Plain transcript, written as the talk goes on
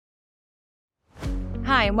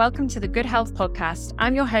Hi, and welcome to the Good Health Podcast.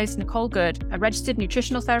 I'm your host, Nicole Good, a registered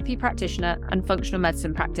nutritional therapy practitioner and functional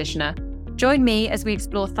medicine practitioner. Join me as we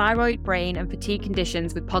explore thyroid, brain, and fatigue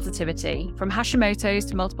conditions with positivity. From Hashimoto's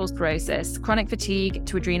to multiple sclerosis, chronic fatigue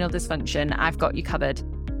to adrenal dysfunction, I've got you covered.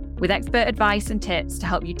 With expert advice and tips to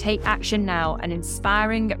help you take action now and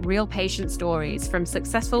inspiring real patient stories from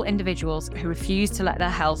successful individuals who refuse to let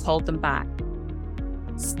their health hold them back.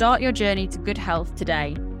 Start your journey to good health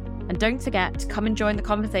today. And don't forget to come and join the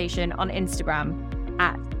conversation on Instagram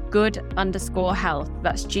at good_health.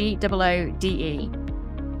 That's GOODE.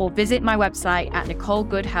 Or visit my website at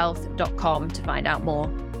nicolegoodhealth.com to find out more.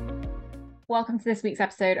 Welcome to this week's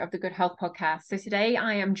episode of the Good Health Podcast. So today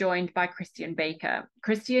I am joined by Christian Baker.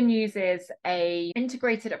 Christian uses an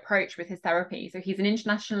integrated approach with his therapy. So he's an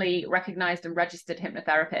internationally recognized and registered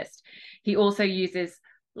hypnotherapist. He also uses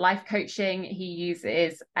life coaching, he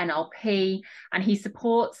uses NLP, and he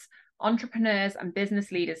supports entrepreneurs and business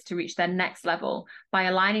leaders to reach their next level by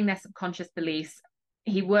aligning their subconscious beliefs.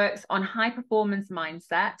 He works on high performance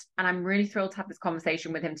mindset, and I'm really thrilled to have this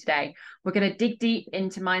conversation with him today. We're going to dig deep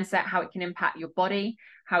into mindset, how it can impact your body,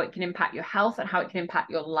 how it can impact your health, and how it can impact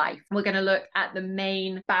your life. We're going to look at the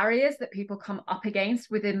main barriers that people come up against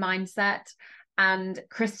within mindset. And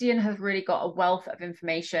Christian has really got a wealth of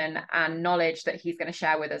information and knowledge that he's going to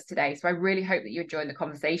share with us today. So I really hope that you enjoyed the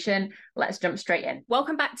conversation. Let's jump straight in.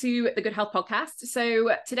 Welcome back to the Good Health Podcast.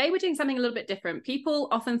 So today we're doing something a little bit different. People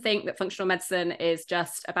often think that functional medicine is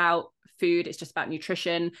just about food. It's just about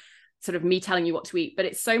nutrition, sort of me telling you what to eat, but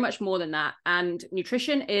it's so much more than that. And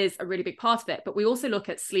nutrition is a really big part of it. But we also look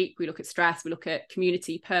at sleep, we look at stress, we look at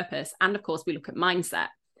community purpose, and of course we look at mindset.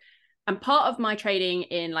 And part of my training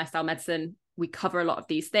in lifestyle medicine, we cover a lot of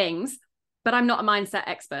these things, but I'm not a mindset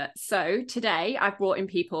expert. So today I've brought in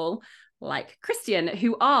people like Christian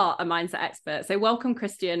who are a mindset expert. So welcome,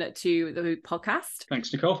 Christian, to the podcast.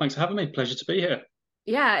 Thanks, Nicole. Thanks for having me. Pleasure to be here.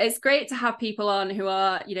 Yeah, it's great to have people on who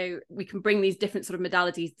are, we can bring these different sort of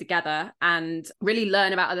modalities together and really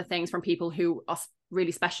learn about other things from people who are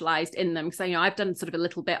really specialized in them. So, I've done sort of a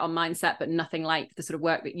little bit on mindset, but nothing like the sort of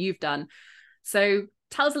work that you've done. So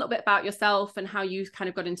tell us a little bit about yourself and how you kind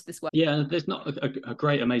of got into this work. Yeah, there's not a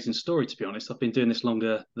great, amazing story, to be honest. I've been doing this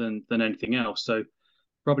longer than anything else. So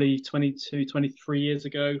probably 22, 23 years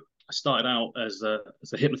ago, I started out as a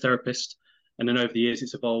hypnotherapist. And then over the years,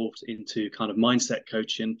 it's evolved into kind of mindset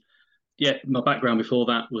coaching. Yeah, my background before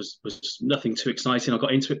that was nothing too exciting. I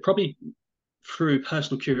got into it probably through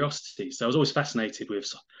personal curiosity. So I was always fascinated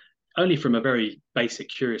with, only from a very basic,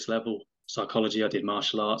 curious level, psychology. I did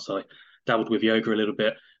martial arts. I dabbled with yoga a little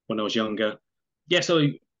bit when I was younger. Yeah, so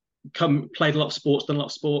played a lot of sports, done a lot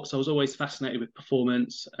of sports. I was always fascinated with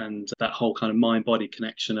performance and that whole kind of mind-body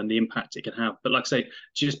connection and the impact it can have. But like I say,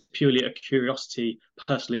 just purely a curiosity,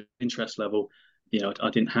 personal interest level,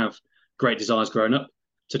 I didn't have great desires growing up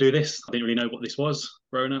to do this. I didn't really know what this was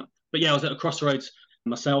growing up. But yeah, I was at a crossroads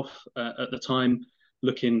myself at the time,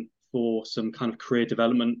 looking for some kind of career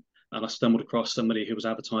development. And I stumbled across somebody who was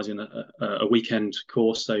advertising a weekend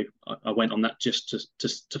course. So I went on that just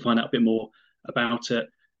to find out a bit more about it.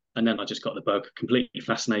 And then I just got the bug, completely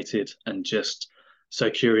fascinated and just so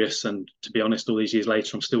curious. And to be honest, all these years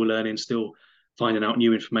later, I'm still learning, still finding out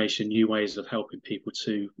new information, new ways of helping people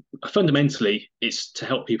to, fundamentally, it's to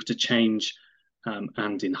help people to change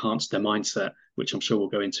and enhance their mindset, which I'm sure we'll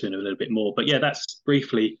go into in a little bit more. But yeah, that's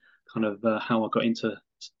briefly kind of how I got into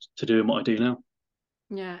doing what I do now.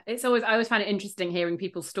 Yeah, I always find it interesting hearing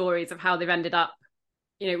people's stories of how they've ended up,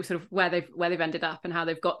 sort of where they've ended up and how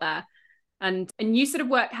they've got there. And you sort of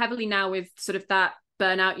work heavily now with sort of that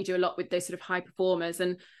burnout. You do a lot with those sort of high performers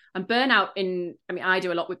and burnout I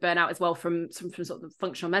do a lot with burnout as well from sort of the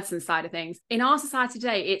functional medicine side of things. In our society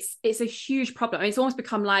today, it's a huge problem. It's almost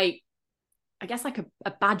become like, I guess, like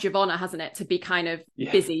a badge of honor, hasn't it, to be kind of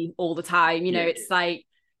busy all the time. It's like,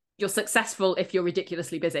 you're successful if you're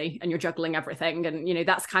ridiculously busy and you're juggling everything. And,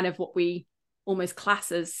 that's kind of what we almost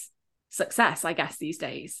class as success, I guess, these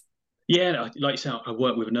days. Yeah, like you said, I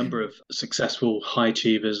work with a number of successful high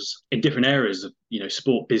achievers in different areas of,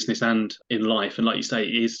 sport, business, and in life. And like you say,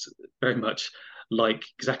 it is very much like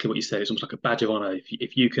exactly what you said. It's almost like a badge of honor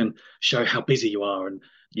if you can show how busy you are. And,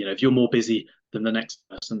 if you're more busy than the next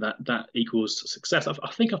person, that equals success.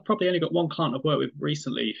 I think I've probably only got one client I've worked with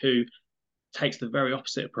recently who takes the very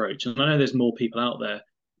opposite approach. And I know there's more people out there,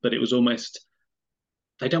 but it was almost,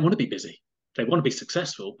 they don't want to be busy. They want to be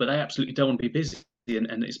successful, but they absolutely don't want to be busy.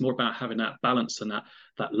 And it's more about having that balance and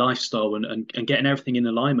that lifestyle and getting everything in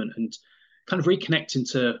alignment and kind of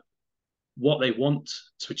reconnecting to what they want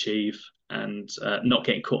to achieve and not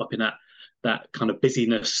getting caught up in that kind of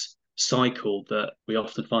busyness cycle that we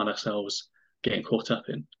often find ourselves getting caught up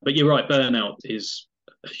in. But you're right, burnout is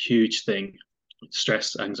a huge thing.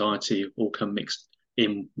 Stress, anxiety all come mixed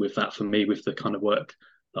in with that for me, with the kind of work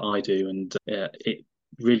that I do. And it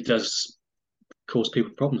really does cause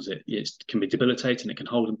people problems. It can be debilitating, it can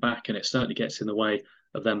hold them back, and it certainly gets in the way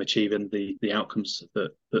of them achieving the outcomes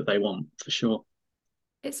that they want, for sure.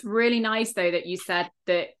 It's really nice, though, that you said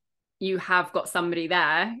that you have got somebody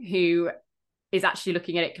there who is actually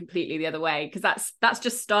looking at it completely the other way, because that's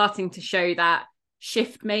just starting to show that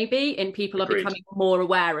shift maybe in people. Agreed. Are becoming more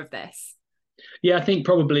aware of this. Yeah, I think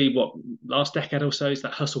probably last decade or so is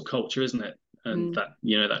that hustle culture, isn't it? And that,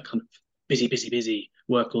 that kind of busy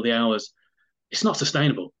work all the hours. It's not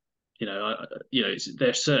sustainable. There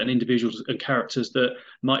are certain individuals and characters that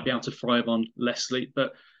might be able to thrive on less sleep,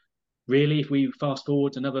 but really, if we fast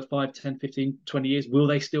forward another 5, 10, 15, 20 years, will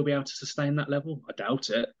they still be able to sustain that level? I doubt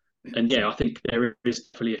it. And yeah, I think there is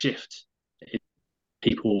definitely a shift in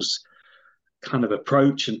people's kind of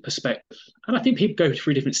approach and perspective. And I think people go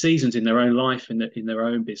through different seasons in their own life, in their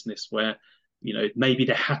own business, where, maybe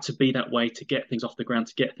they had to be that way to get things off the ground,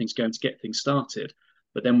 to get things going, to get things started.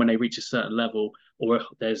 But then when they reach a certain level, or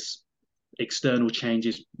there's external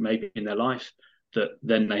changes maybe in their life, that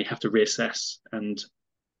then they have to reassess and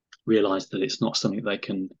realize that it's not something they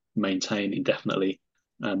can maintain indefinitely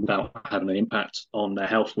without having an impact on their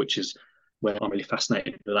health, which is where I'm really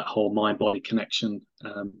fascinated with that whole mind-body connection.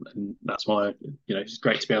 And that's why, it's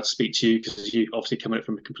great to be able to speak to you, because you obviously come at it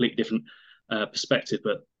from a completely different perspective,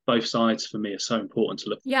 but both sides for me are so important to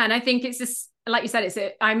look. Yeah, and I think it's just, like you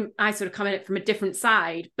said, I sort of come at it from a different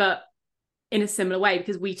side, but in a similar way,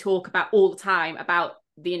 because we talk about all the time about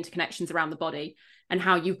the interconnections around the body and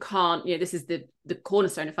how you can't, this is the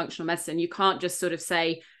cornerstone of functional medicine. You can't just sort of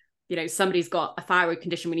say, somebody's got a thyroid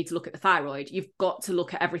condition, we need to look at the thyroid. You've got to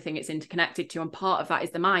look at everything it's interconnected to, and part of that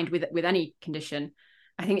is the mind with any condition.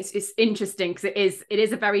 I think it's interesting because it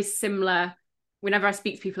is a very similar. Whenever I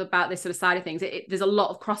speak to people about this sort of side of things, there's a lot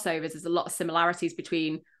of crossovers. There's a lot of similarities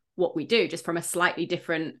between what we do, just from a slightly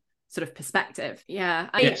different sort of perspective. Yeah.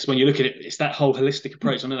 Yes, when you look at it, it's that whole holistic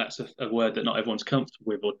approach. I know that's a word that not everyone's comfortable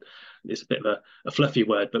with, or it's a bit of a fluffy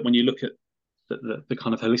word, but when you look at the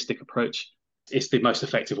kind of holistic approach, it's the most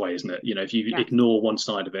effective way, isn't it? If you ignore one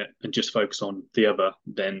side of it and just focus on the other,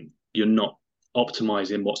 then you're not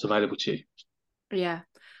optimizing what's available to you. Yeah.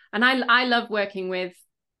 And I love working with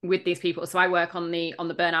these people. So I work on the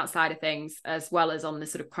burnout side of things, as well as on the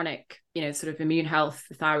sort of chronic, sort of immune health,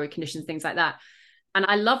 the thyroid conditions, things like that. And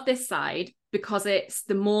I love this side because it's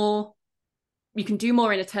the more you can do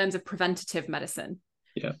more in terms of preventative medicine.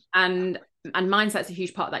 Yeah. And mindset's a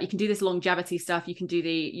huge part of that. You can do this longevity stuff. You do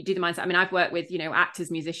the mindset. I mean, I've worked with, actors,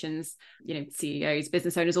 musicians, CEOs,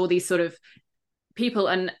 business owners, all these sort of people.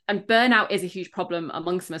 And burnout is a huge problem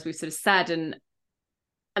amongst them, as we've sort of said. And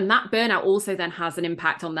that burnout also then has an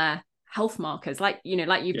impact on their health markers. Like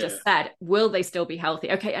you've just said, will they still be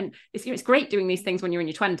healthy? Okay. And it's great doing these things when you're in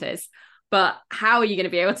your 20s. But how are you going to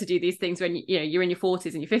be able to do these things when you're in your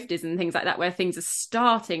 40s and your 50s and things like that, where things are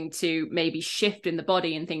starting to maybe shift in the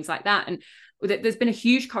body and things like that? And there's been a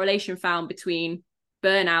huge correlation found between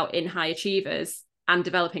burnout in high achievers and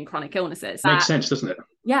developing chronic illnesses. Makes sense, doesn't it?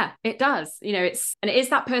 Yeah, it does. It is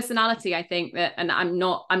that personality, I think, that, and I'm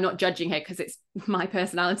not judging here because it's my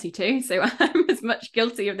personality too. So I'm as much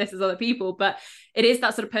guilty of this as other people, but it is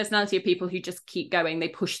that sort of personality of people who just keep going. They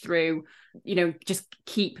push through, just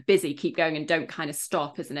keep busy, keep going, and don't kind of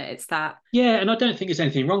stop, isn't it? It's that. Yeah. And I don't think there's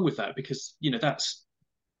anything wrong with that, because,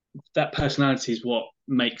 that personality is what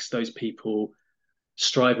makes those people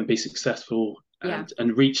strive and be successful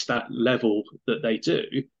and reach that level that they do.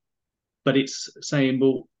 But it's saying,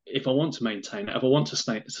 well, if I want to maintain it, if I want to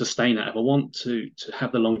sustain it, if I want to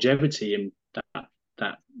have the longevity in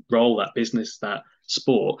that role, that business, that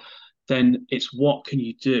sport, then it's what can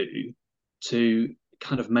you do to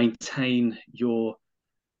kind of maintain your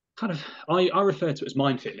kind of, I refer to it as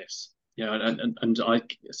mind fitness. And I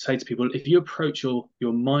say to people, if you approach your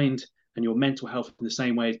mind and your mental health in the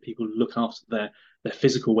same way as people look after their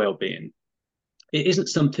physical well-being, it isn't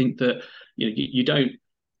something that you don't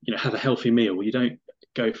have a healthy meal, you don't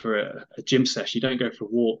go for a gym session, you don't go for a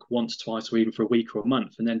walk once, twice, or even for a week or a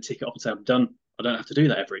month and then tick it off and say, I'm done, I don't have to do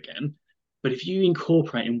that ever again. But if you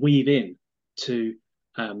incorporate and weave in to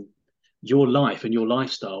your life and your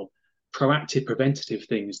lifestyle proactive, preventative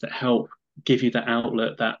things that help give you that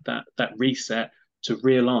outlet, that reset to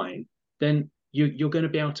realign, then you're going to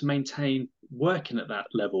be able to maintain working at that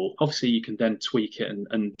level. Obviously, you can then tweak it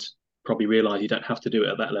and probably realize you don't have to do it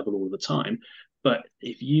at that level all the time. But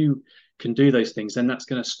if you can do those things, then that's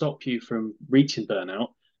going to stop you from reaching burnout,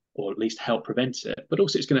 or at least help prevent it. But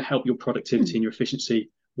also it's going to help your productivity and your efficiency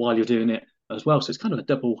while you're doing it as well. So it's kind of a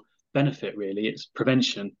double benefit, really. It's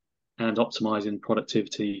prevention and optimizing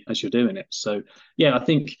productivity as you're doing it. So yeah, I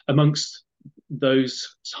think amongst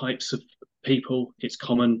those types of people, it's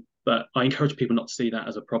common, but I encourage people not to see that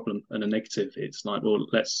as a problem and a negative. It's like, well,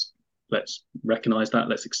 let's recognize that,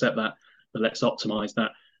 let's accept that, but let's optimize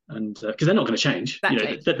that. And because they're not going to change,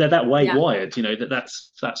 Exactly. they're that way wired.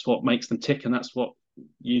 That's what makes them tick, and that's what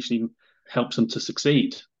usually helps them to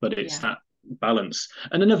succeed. But it's that balance.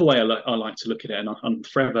 And another way I like to look at it, and I'm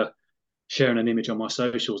forever sharing an image on my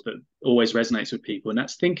socials that always resonates with people, and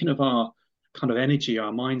that's thinking of our kind of energy,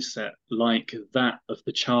 our mindset, like that of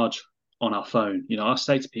the charge on our phone. I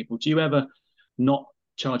say to people, do you ever not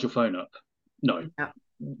charge your phone up? No,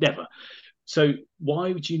 never. So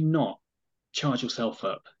why would you not charge yourself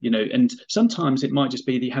up? And sometimes it might just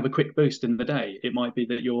be that you have a quick boost in the day. It might be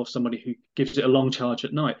that you're somebody who gives it a long charge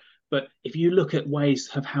at night. But if you look at ways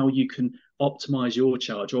of how you can optimize your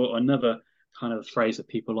charge, or another kind of phrase that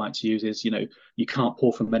people like to use is, you can't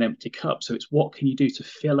pour from an empty cup. So it's what can you do to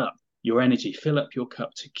fill up your energy, fill up your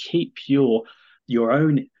cup, to keep your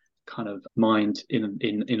own kind of mind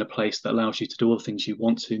in a place that allows you to do all the things you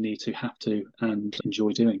want to, need to, have to, and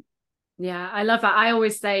enjoy doing. Yeah, I love that. I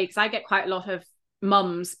always say, because I get quite a lot of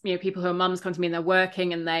mums, people who are mums come to me and they're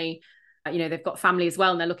working and they, they've got family as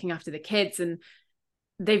well and they're looking after the kids, and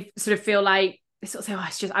they sort of feel like, they sort of say,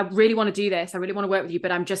 it's just, I really want to do this. I really want to work with you,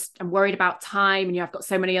 but I'm worried about time. And I've got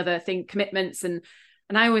so many other commitments. And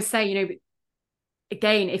I always say,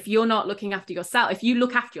 again, if you're not looking after yourself, if you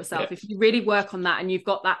look after yourself, if you really work on that and you've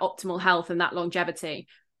got that optimal health and that longevity,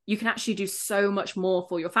 you can actually do so much more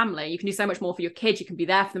for your family. You can do so much more for your kids. You can be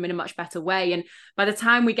there for them in a much better way. And by the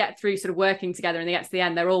time we get through sort of working together and they get to the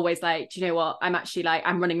end, they're always like, do you know what? I'm actually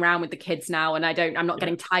I'm running around with the kids now, and I'm not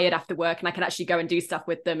getting tired after work, and I can actually go and do stuff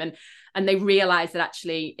with them. And they realize that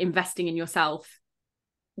actually investing in yourself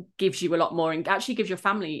gives you a lot more, and actually gives your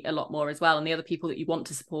family a lot more as well, and the other people that you want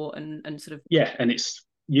to support and sort of. Yeah. And it's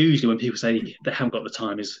usually when people say they haven't got the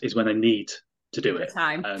time is when they need to do it.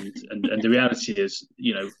 Time. And the reality is,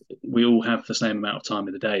 we all have the same amount of time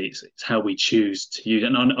in the day. It's how we choose to use it.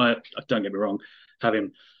 And I don't get me wrong,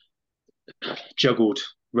 having juggled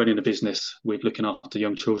running a business with looking after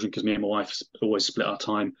young children, because me and my wife always split our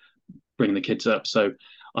time bringing the kids up. So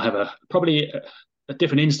I have probably a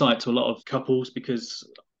different insight to a lot of couples, because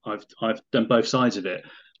I've done both sides of it.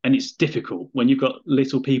 And it's difficult when you've got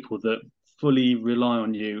little people that fully rely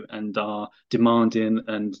on you and are demanding,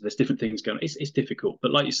 and there's different things going on. It's difficult, but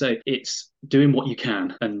like you say, it's doing what you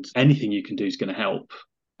can, and anything you can do is going to help.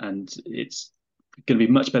 And it's going to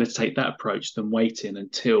be much better to take that approach than waiting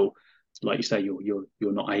until, like you say, you're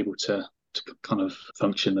not able to kind of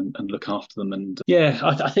function and look after them. And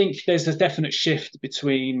I think there's a definite shift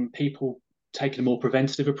between people taking a more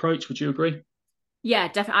preventative approach. Would you agree? Yeah,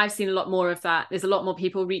 definitely. I've seen a lot more of that. There's a lot more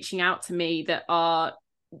people reaching out to me that are,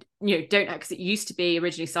 don't know, because it used to be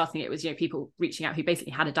originally starting, it was, people reaching out who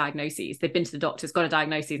basically had a diagnosis. They've been to the doctors, got a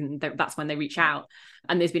diagnosis, and that's when they reach out.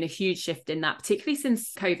 And there's been a huge shift in that, particularly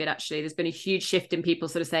since COVID, actually. There's been a huge shift in people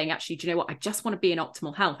sort of saying, actually, do you know what? I just want to be in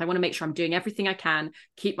optimal health. I want to make sure I'm doing everything I can,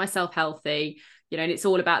 keep myself healthy, and it's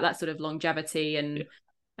all about that sort of longevity and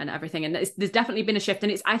everything. And there's definitely been a shift,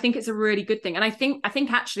 and I think it's a really good thing. And I think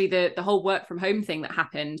actually the whole work from home thing that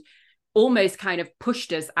happened almost kind of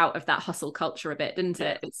pushed us out of that hustle culture a bit, didn't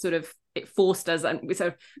it? It forced us, and we sort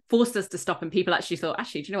of forced us to stop, and people actually thought,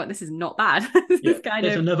 do you know what? This is not bad.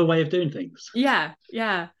 There's another way of doing things. Yeah.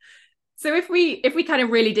 So if we kind of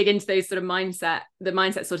really dig into those sort of the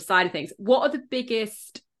mindset sort of side of things, what are the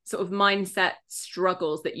biggest sort of mindset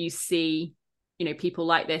struggles that you see, people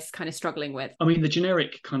like this kind of struggling with? I mean, the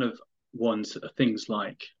generic kind of ones are things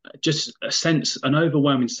like just an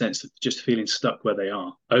overwhelming sense of just feeling stuck where they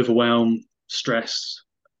are, overwhelm, stress,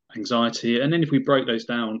 anxiety. And then if we break those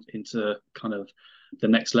down into kind of the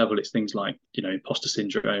next level, it's things like, imposter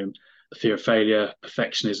syndrome, the fear of failure,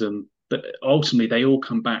 perfectionism. But ultimately, they all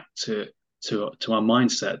come back to our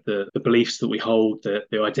mindset, the beliefs that we hold,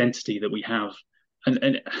 the identity that we have.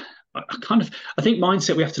 And I think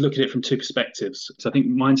mindset, we have to look at it from two perspectives. So I think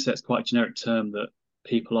mindset is quite a generic term that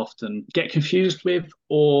people often get confused with,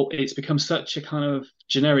 or it's become such a kind of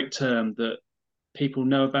generic term that people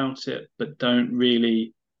know about it but don't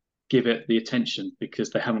really give it the attention because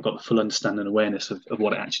they haven't got the full understanding and awareness of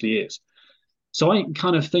what it actually is. So I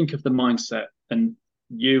kind of think of the mindset, and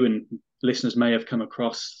you and listeners may have come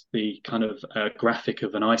across the kind of graphic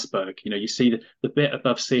of an iceberg. You see the bit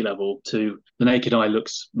above sea level to the naked eye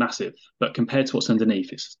looks massive, but compared to what's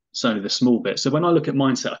underneath, it's only the small bit. So when I look at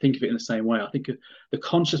mindset, I think of it in the same way. I think of the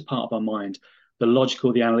conscious part of our mind, the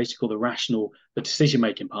logical, the analytical, the rational, the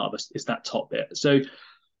decision-making part of us is that top bit. So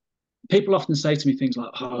people often say to me things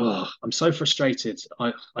like, oh, I'm so frustrated.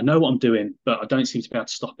 I know what I'm doing, but I don't seem to be able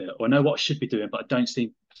to stop it. Or I know what I should be doing, but I don't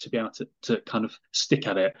seem to be able to kind of stick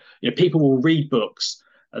at it. People will read books,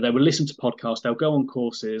 they will listen to podcasts, they'll go on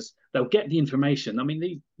courses, they'll get the information. I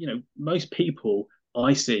mean, most people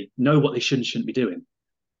I see know what they should and shouldn't be doing.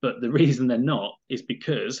 But the reason they're not is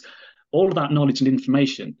because all of that knowledge and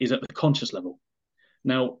information is at the conscious level.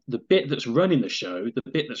 Now, the bit that's running the show,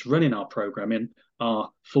 the bit that's running our programming, our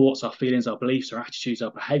thoughts, our feelings, our beliefs, our attitudes, our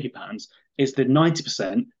behavior patterns, is the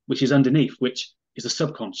 90%, which is underneath, which is the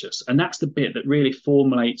subconscious. And that's the bit that really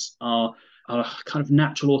formulates our kind of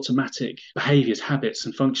natural automatic behaviors, habits,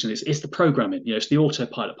 and functions. It's the programming, it's the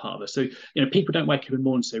autopilot part of us. So, people don't wake up in the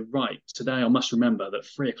morning and say, right, today I must remember that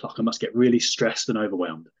 3 o'clock I must get really stressed and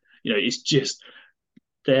overwhelmed. It's just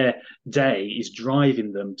their day is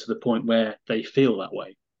driving them to the point where they feel that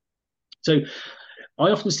way. So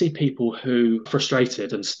I often see people who are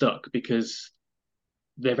frustrated and stuck because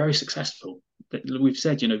they're very successful. We've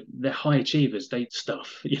said, they're high achievers, they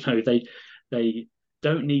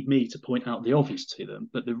don't need me to point out the obvious to them.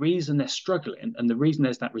 But the reason they're struggling and the reason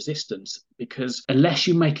there's that resistance, because unless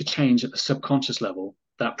you make a change at the subconscious level,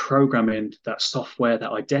 that programming, that software,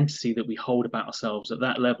 that identity that we hold about ourselves at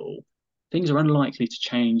that level, things are unlikely to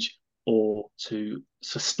change or to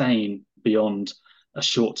sustain beyond a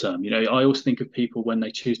short term. I always think of people when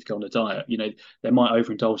they choose to go on a diet, they might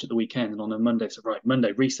overindulge at the weekend, and on a Monday say, right,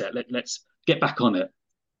 Monday reset, let's get back on it.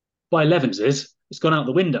 By 11's it's gone out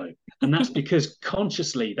the window. And that's because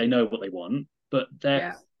consciously they know what they want, but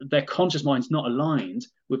their conscious mind's not aligned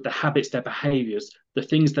with the habits, their behaviors, the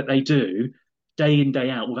things that they do day in, day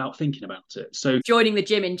out without thinking about it. So joining the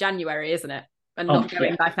gym in January, isn't it? And not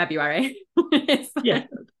going by February. Yeah,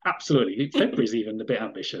 absolutely. February's even a bit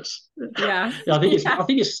ambitious. Yeah. I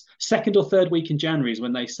think it's second or third week in January is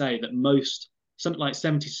when they say that something like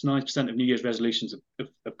 70 to 90% of New Year's resolutions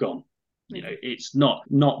have gone. It's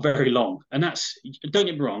not very long. And that's, don't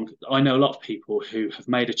get me wrong, I know a lot of people who have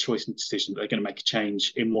made a choice and decision that they're going to make a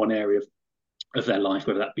change in one area of their life,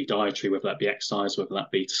 whether that be dietary, whether that be exercise, whether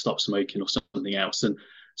that be to stop smoking or something else. And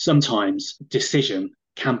sometimes decision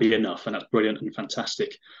can be enough, and that's brilliant and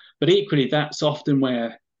fantastic. But equally, that's often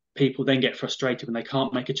where people then get frustrated when they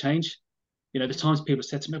can't make a change. The times people have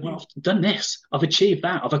said to me, well, I've done this, I've achieved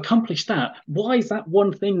that, I've accomplished that. Why is that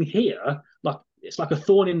one thing here? It's like a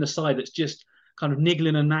thorn in the side that's just kind of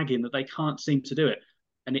niggling and nagging that they can't seem to do it.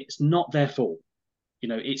 And it's not their fault.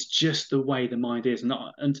 It's just the way the mind is.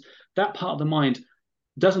 And that part of the mind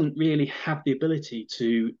doesn't really have the ability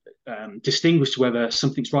to distinguish whether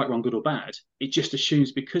something's right, wrong, good or bad. It just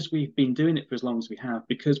assumes because we've been doing it for as long as we have,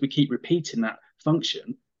 because we keep repeating that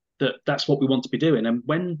function, that's what we want to be doing. And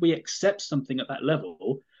when we accept something at that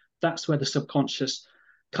level, that's where the subconscious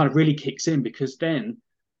kind of really kicks in, because then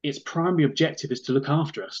its primary objective is to look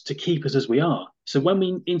after us, to keep us as we are. So when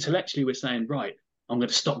we intellectually we're saying, right, I'm going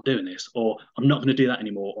to stop doing this, or I'm not going to do that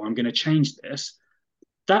anymore, or I'm going to change this,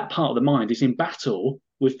 that part of the mind is in battle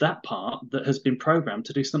with that part that has been programmed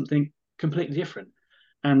to do something completely different.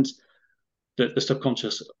 And the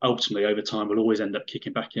subconscious ultimately over time will always end up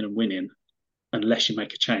kicking back in and winning unless you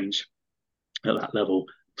make a change at that level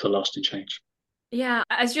for lasting change. Yeah,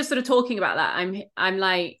 as you're sort of talking about that, I'm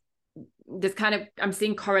like, there's kind of, I'm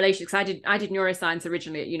seeing correlation, because I did neuroscience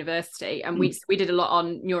originally at university, and we did a lot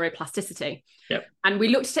on neuroplasticity. Yep. And we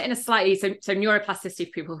looked at it in a slightly, so neuroplasticity,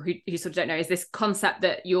 for people who sort of don't know, is this concept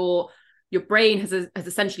that your brain has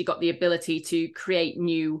essentially got the ability to create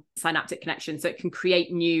new synaptic connections, so it can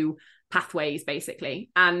create new pathways basically.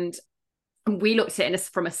 And we looked at it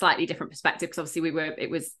from a slightly different perspective, because obviously we were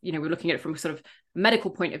looking at it from a sort of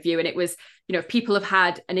medical point of view, and it was, if people have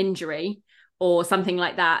had an injury or something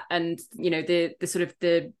like that, and the sort of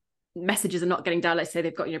the messages are not getting down, let's say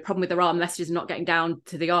they've got a problem with their arm, messages are not getting down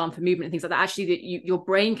to the arm for movement and things like that, actually your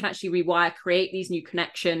brain can actually rewire, create these new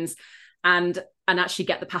connections and actually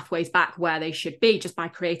get the pathways back where they should be just by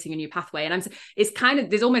creating a new pathway. And it's kind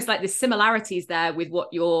of, there's almost like there's similarities there with what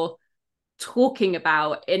you're talking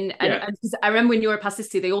about and I remember in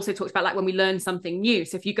neuroplasticity they also talked about like when we learn something new.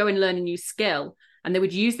 So if you go and learn a new skill, and they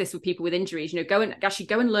would use this with people with injuries, go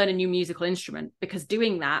and learn a new musical instrument, because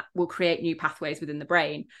doing that will create new pathways within the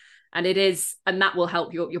brain. And that will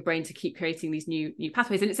help your brain to keep creating these new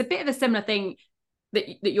pathways. And it's a bit of a similar thing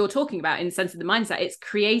that you're talking about in the sense of the mindset. It's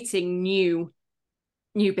creating new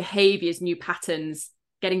behaviors, new patterns,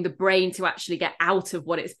 getting the brain to actually get out of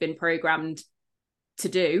what it's been programmed to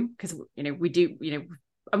do. Because we do,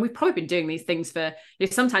 and we've probably been doing these things for,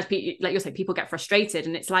 sometimes people, like you'll say, people get frustrated,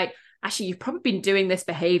 and it's like, actually, you've probably been doing this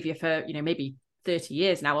behavior for, maybe 30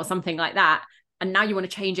 years now or something like that. And now you want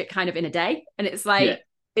to change it kind of in a day. And it's like,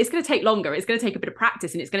 it's going to take longer. It's going to take a bit of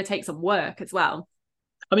practice, and it's going to take some work as well.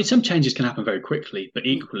 I mean, some changes can happen very quickly, but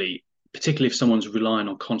equally, particularly if someone's relying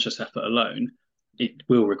on conscious effort alone, it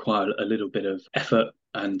will require a little bit of effort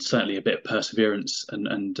and certainly a bit of perseverance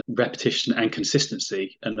and repetition and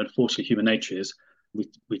consistency. And unfortunately, human nature is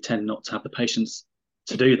we tend not to have the patience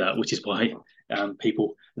to do that, which is why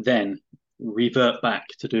people then revert back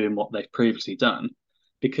to doing what they've previously done,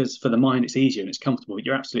 because for the mind it's easier and it's comfortable. But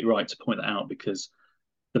you're absolutely right to point that out, because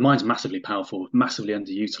the mind's massively powerful, massively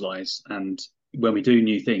underutilized, and when we do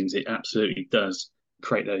new things, it absolutely does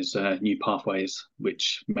create those new pathways,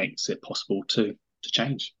 which makes it possible to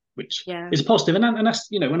change, which is positive. And that's,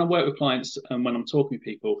 when I work with clients and when I'm talking with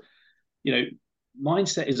people,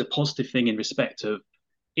 mindset is a positive thing in respect of,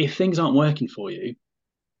 if things aren't working for you,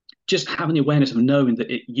 just having the awareness of knowing that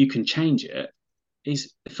you can change it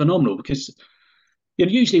is phenomenal. Because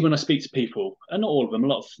usually when I speak to people, and not all of them, a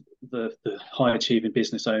lot of the high achieving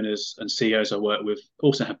business owners and CEOs I work with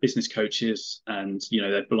also have business coaches, and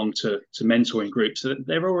they belong to mentoring groups, so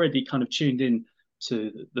they're already kind of tuned in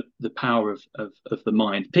to the power of the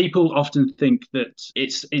mind. People often think that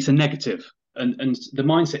it's a negative, and the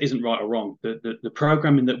mindset isn't right or wrong. The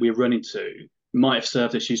programming that we're running to might have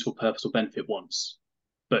served its useful purpose or benefit once,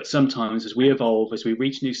 but sometimes as we evolve, as we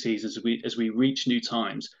reach new seasons, as we reach new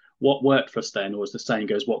times, what worked for us then, or as the saying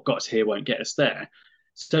goes, what got us here won't get us there.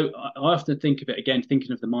 So I often think of it, again,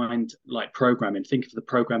 thinking of the mind like programming, think of the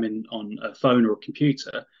programming on a phone or a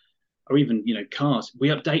computer, or even, cars. We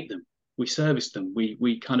update them, we service them,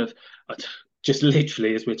 we kind of, just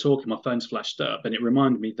literally as we're talking, my phone's flashed up and it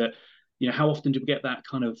reminded me that, how often do we get that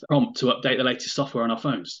kind of prompt to update the latest software on our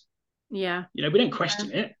phones? Yeah. We don't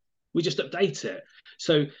question it, we just update it.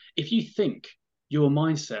 So if you think your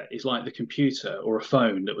mindset is like the computer or a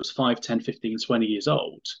phone that was 5, 10, 15, 20 years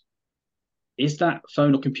old, is that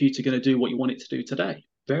phone or computer going to do what you want it to do today?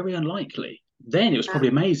 Very unlikely. Then it was probably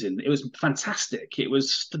amazing. It was fantastic. It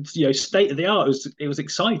was, state of the art. It was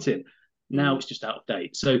exciting. Now it's just out of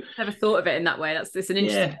date. So never thought of it in that way. It's an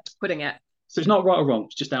interesting putting it. So it's not right or wrong.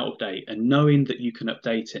 It's just out of date. And knowing that you can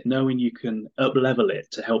update it, knowing you can up level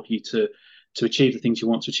it to help you to achieve the things you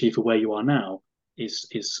want to achieve for where you are now,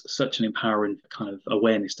 is such an empowering kind of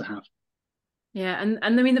awareness to have. Yeah, and I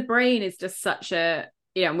mean, the brain is just such a,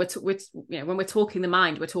 when we're talking the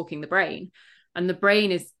mind, we're talking the brain, and the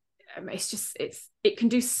brain is, it can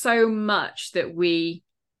do so much that we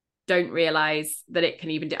don't realize that it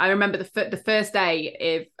can even do. I remember the first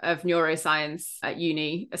day of neuroscience at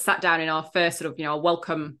uni, I sat down in our first sort of, our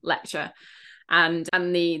welcome lecture. And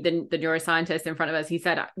the neuroscientist in front of us, he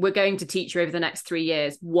said, we're going to teach you over the next 3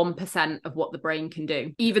 years 1% of what the brain can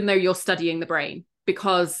do, even though you're studying the brain,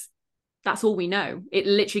 because that's all we know. It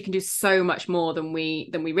literally can do so much more than we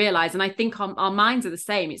realize. And I think our minds are the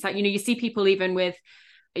same. It's like, you see people even with,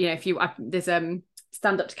 there's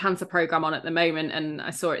Stand Up to Cancer program on at the moment, and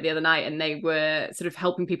I saw it the other night, and they were sort of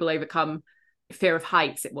helping people overcome fear of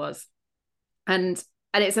heights, it was. And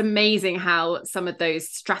it's amazing how some of those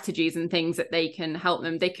strategies and things that they can help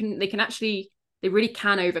them, they really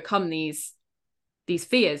can overcome these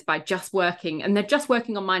fears by just working. And they're just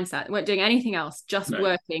working on mindset. They weren't doing anything else, just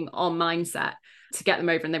working on mindset to get them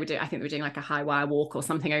over. And I think they were doing like a high wire walk or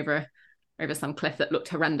something over some cliff that looked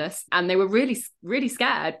horrendous. And they were really, really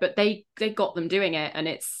scared, but they got them doing it. And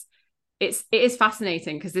it is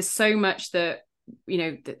fascinating, because there's so much that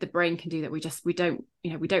the brain can do that we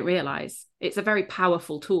don't realize. It's a very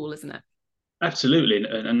powerful tool, isn't it? Absolutely.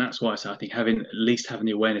 And that's why I think having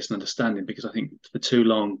the awareness and understanding, because I think for too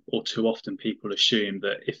long or too often people assume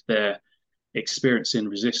that if they're experiencing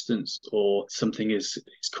resistance or something is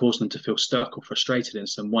causing them to feel stuck or frustrated in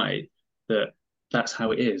some way, that's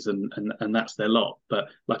how it is, and that's their lot. But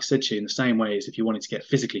like I said to you, in the same way as if you wanted to get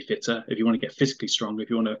physically fitter, if you want to get physically stronger, if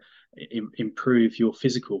you want to improve your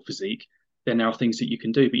physical physique, then there are things that you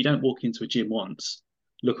can do. But you don't walk into a gym once,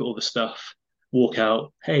 look at all the stuff, walk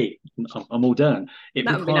out, hey, I'm all done. It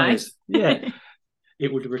that requires, would be nice.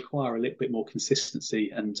 it would require a little bit more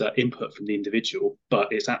consistency and input from the individual, but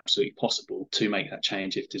it's absolutely possible to make that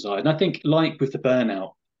change if desired. And I think, like with the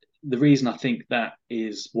burnout, the reason I think that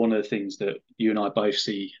is one of the things that you and I both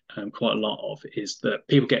see quite a lot of, is that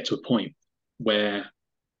people get to a point where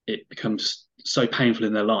it becomes so painful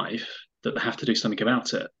in their life that they have to do something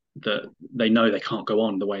about it, that they know they can't go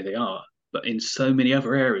on the way they are. But in so many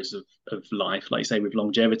other areas of life, like you say, with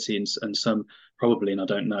longevity and some probably, and I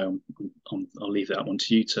don't know, I'll leave that one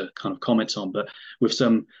to you to kind of comment on, but with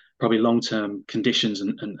some probably long-term conditions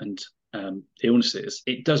and illnesses,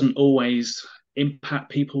 it doesn't always impact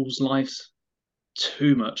people's lives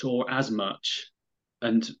too much or as much.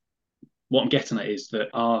 And what I'm getting at is that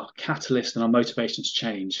our catalyst and our motivation to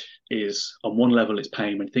change is, on one level, it's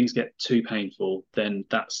pain. When things get too painful, then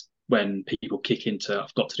that's when people kick into,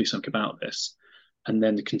 I've got to do something about this. And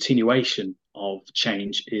then the continuation of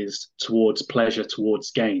change is towards pleasure,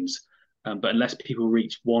 towards gains. But unless people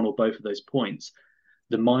reach one or both of those points,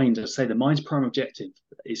 the mind, as I say, the mind's prime objective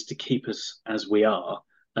is to keep us as we are,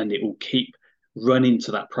 and it will keep running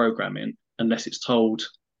to that programming unless it's told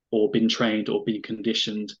or been trained or been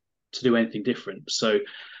conditioned to do anything different. So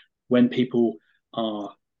when people are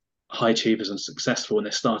high achievers and successful and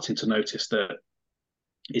they're starting to notice that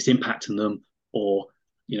it's impacting them, or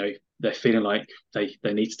they're feeling like they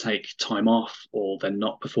need to take time off, or they're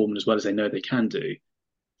not performing as well as they know they can do,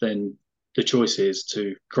 then the choice is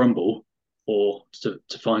to crumble or to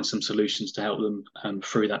find some solutions to help them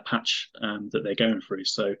through that patch that they're going through.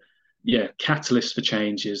 So yeah, catalyst for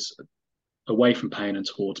change is away from pain and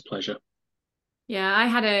towards pleasure. Yeah, I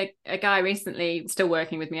had a guy recently still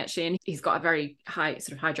working with me actually, and he's got a very high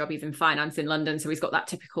job. He's in finance in London, so he's got that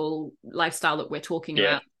typical lifestyle that we're talking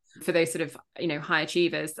about for those sort of high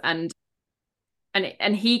achievers. And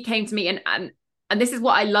he came to me, and this is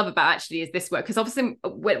what I love about actually is this work, because obviously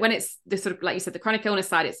when it's the sort of, like you said, the chronic illness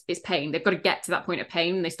side, it's pain. They've got to get to that point of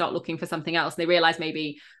pain, and they start looking for something else. And they realize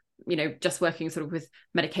maybe just working sort of with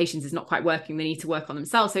medications is not quite working. They need to work on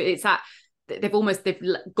themselves. So it's that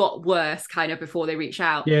they've got worse kind of before they reach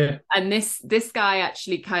out. Yeah. And this guy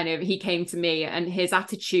actually he came to me, and his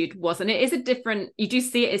attitude was, and it is a different, you do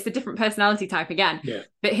see it's a different personality type again. Yeah.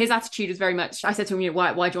 But his attitude was very much, I said to him,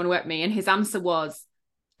 why do you want to work with me? And his answer was,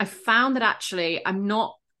 I found that actually I'm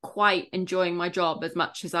not quite enjoying my job as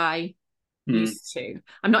much as I used to.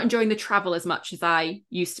 I'm not enjoying the travel as much as I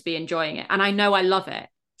used to be enjoying it. And I know I love it.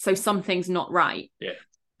 So something's not right. Yeah.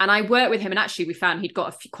 And I worked with him, and actually we found he'd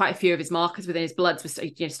got quite a few of his markers within his bloods was,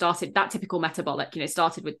 started that typical metabolic,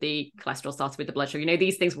 started with the cholesterol, started with the blood sugar,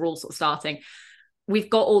 these things were all sort of starting. We've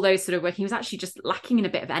got all those sort of working. He was actually just lacking in a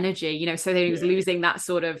bit of energy, so that he was losing that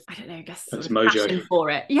sort of, I don't know, I guess sort of passion for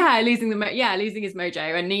it. Yeah, losing his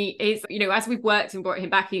mojo. And he is, as we've worked and brought him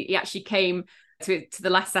back, he actually came to the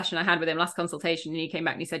last session I had with him, last consultation, and he came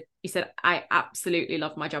back and he said, I absolutely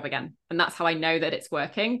love my job again. And that's how I know that it's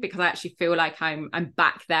working, because I actually feel like I'm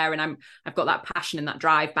back there, and I've got that passion and that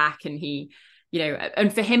drive back. And he,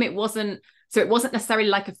 and for him, it wasn't necessarily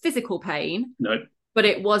like a physical pain, no, but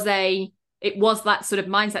it was that sort of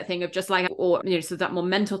mindset thing of just like, or, sort of that more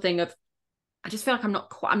mental thing of, I just feel like I'm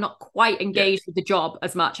not quite engaged with the job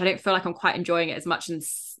as much. I don't feel like I'm quite enjoying it as much. And,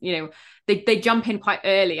 they jump in quite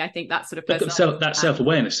early. I think that sort of person. That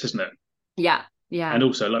self-awareness, isn't it? Yeah. Yeah. And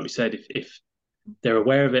also, like we said, if they're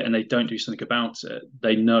aware of it and they don't do something about it,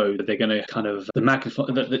 they know that they're going to kind of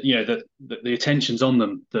the attention's on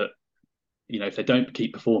them, that, if they don't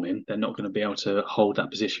keep performing, they're not going to be able to hold that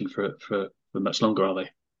position for much longer, are they?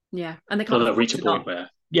 Yeah. And they can't reach a point where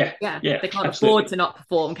they can't afford to not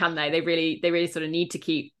perform, can they? They really sort of need to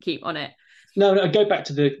keep on it. No, I go back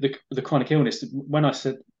to the chronic illness. When I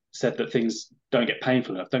said that things don't get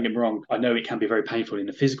painful enough, don't get me wrong, I know it can be very painful in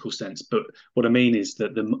a physical sense, but what I mean is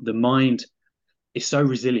that the mind is so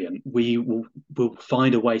resilient, we will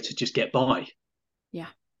find a way to just get by. Yeah.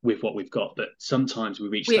 With what we've got, that sometimes we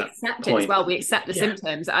accept point. It as well. We accept the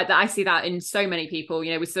symptoms. I see that in so many people.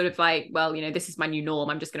 We're sort of like, well, this is my new norm.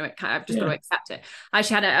 I've just got to accept it. I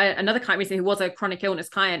actually had another client recently who was a chronic illness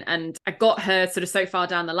client, and I got her sort of so far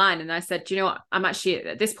down the line, and I said, do you know what? I'm actually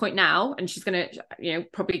at this point now, and she's going to,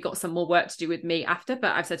 probably got some more work to do with me after,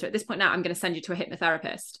 but I've said to her, at this point now, I'm going to send you to a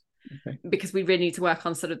hypnotherapist. Okay. Because we really need to work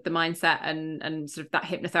on sort of the mindset and sort of that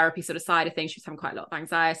hypnotherapy sort of side of things. She was having quite a lot of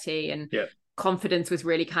anxiety, and confidence was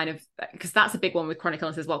really kind of, because that's a big one with chronic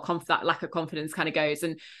illness as well. That lack of confidence kind of goes,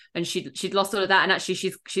 and she'd lost all of that, and actually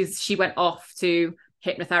she went off to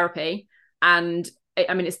hypnotherapy, and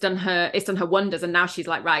it's done her wonders. And now she's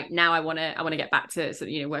like, right, now I want to get back to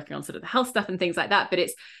sort of, working on sort of the health stuff and things like that.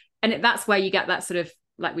 But that's where you get that sort of,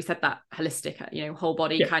 like we said, that holistic, whole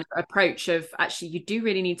body kind of approach of, actually you do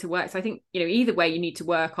really need to work. So I think, either way you need to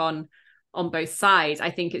work on both sides. I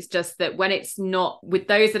think it's just that when it's not with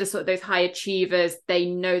those that are sort of those high achievers, they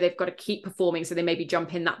know they've got to keep performing, so they maybe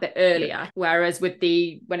jump in that bit earlier. Whereas when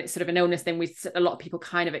it's sort of an illness thing, a lot of people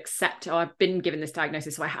kind of accept, I've been given this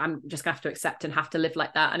diagnosis, so I'm just gonna have to accept and have to live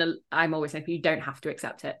like that. And I'm always saying, you don't have to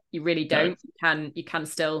accept it. You really don't. No. You can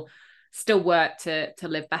still work to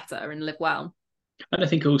live better and live well. And I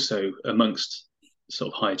think also amongst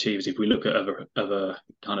sort of high achievers, if we look at other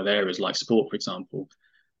kind of areas like sport, for example,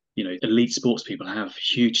 elite sports people have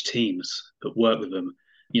huge teams that work with them.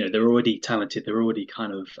 They're already talented. They're already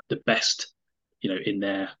kind of the best, in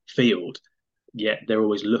their field. yet they're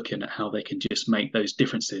always looking at how they can just make those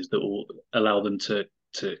differences that will allow them to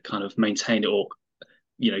kind of maintain it, or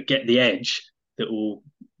get the edge that will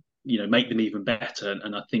make them even better.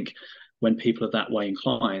 And I think when people are that way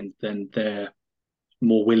inclined, then they're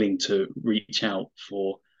more willing to reach out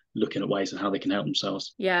for looking at ways of how they can help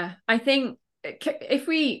themselves. Yeah, I think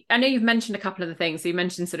I know you've mentioned a couple of the things. So you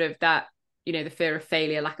mentioned sort of that, the fear of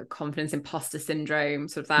failure, lack of confidence, imposter syndrome,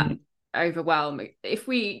 sort of that overwhelm.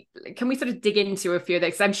 Can we sort of dig into a few of those?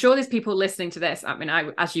 Because I'm sure there's people listening to this. I mean,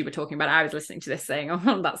 as you were talking about, I was listening to this saying,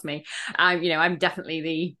 oh, that's me. I'm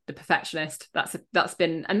definitely the perfectionist. That's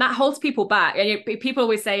been, and that holds people back. And people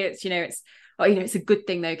always say it's it's a good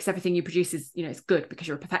thing though, because everything you produce is, it's good because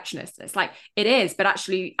you're a perfectionist. It's like, it is, but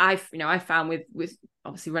actually I've found with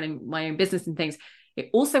obviously running my own business and things, it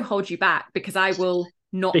also holds you back, because I will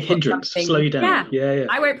not big hindrance, slow you down. Yeah.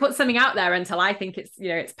 I won't put something out there until I think it's,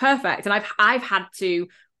 it's perfect. And I've had to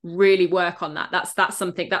really work on that. That's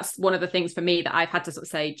something, that's one of the things for me that I've had to sort of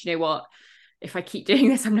say, do you know what? If I keep doing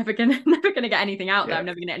this, I'm never gonna get anything out there. I'm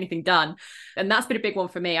never gonna get anything done. And that's been a big one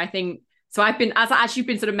for me. I think, so I've been, as you've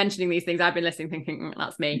been sort of mentioning these things, I've been listening, thinking,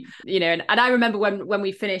 that's me, and I remember when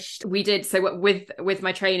we finished, we did, so with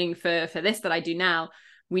my training for this that I do now,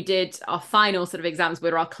 we did our final sort of exams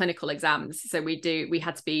were our clinical exams. So we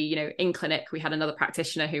had to be, in clinic. We had another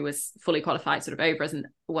practitioner who was fully qualified sort of over us. And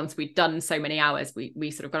once we'd done so many hours,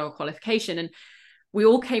 we sort of got our qualification, and we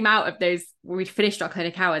all came out of those, we'd finished our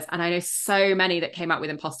clinic hours. And I know so many that came out with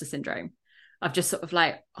imposter syndrome. I've just sort of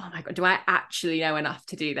like, oh my God, do I actually know enough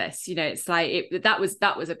to do this? It's like, that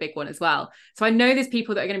was a big one as well. So I know there's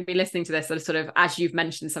people that are going to be listening to this that are sort of, as you've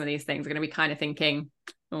mentioned, some of these things are going to be kind of thinking,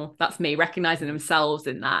 oh, that's me, recognizing themselves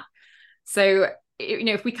in that. So,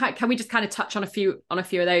 if we can we just kind of touch on a few of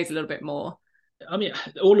those a little bit more? I mean,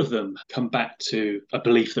 all of them come back to a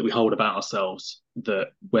belief that we hold about ourselves, that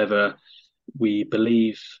whether we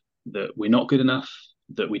believe that we're not good enough,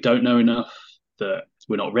 that we don't know enough, that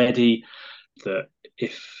we're not ready, that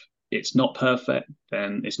if it's not perfect,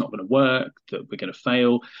 then it's not going to work, that we're going to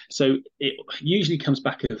fail. So it usually comes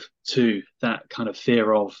back to that kind of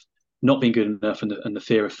fear of not being good enough, and the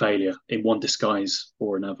fear of failure in one disguise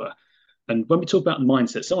or another. And when we talk about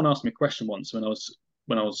mindset, someone asked me a question once when I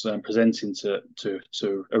was presenting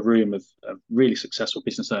to a room of really successful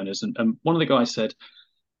business owners, and one of the guys said,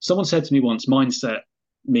 someone said to me once, mindset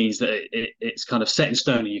means that it's kind of set in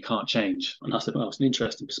stone and you can't change. And I said, well, it's an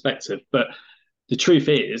interesting perspective. But the truth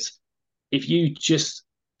is, if you just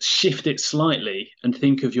shift it slightly and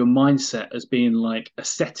think of your mindset as being like a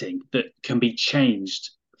setting that can be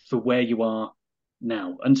changed for where you are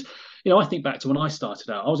now. And, I think back to when I started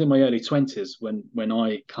out, I was in my early 20s when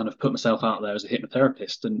I kind of put myself out there as a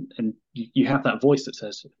hypnotherapist, and you have that voice that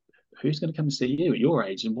says, who's going to come and see you at your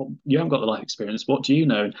age? And what, you haven't got the life experience. What do you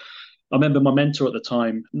know? And I remember my mentor at the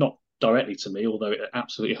time, not directly to me, although it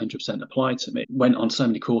absolutely 100% applied to me, went on so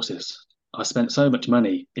many courses. I spent so much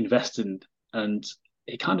money investing, and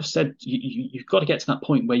he kind of said, you've got to get to that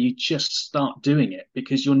point where you just start doing it,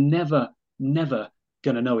 because you're never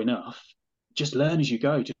going to know enough. Just learn as you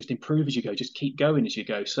go, just improve as you go, just keep going as you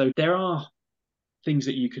go. So there are things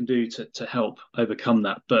that you can do to help overcome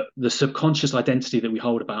that. But the subconscious identity that we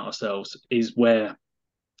hold about ourselves is where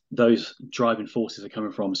those driving forces are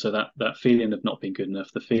coming from. So that feeling of not being good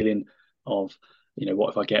enough, the feeling of, what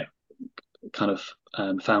if I get kind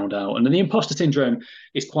of found out? And then the imposter syndrome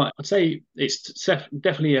is I'd say it's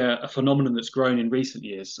definitely a phenomenon that's grown in recent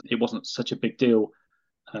years. It wasn't such a big deal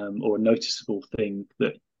or a noticeable thing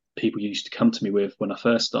that people used to come to me with when I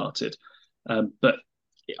first started. But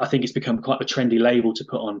I think it's become quite a trendy label to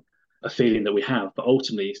put on a feeling that we have. But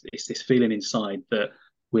ultimately, it's this feeling inside that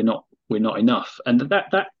we're not enough, and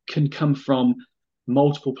that can come from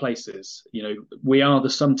multiple places. We are the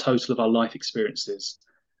sum total of our life experiences,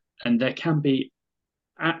 and there can be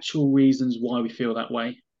actual reasons why we feel that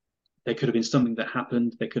way. There could have been something that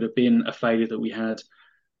happened. There could have been a failure that we had,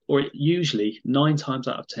 or usually 9 times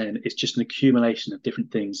out of 10, it's just an accumulation of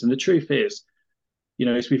different things. And the truth is,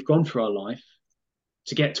 as we've gone through our life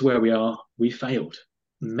to get to where we are, we failed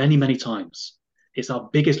many, many times. It's our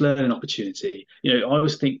biggest learning opportunity. I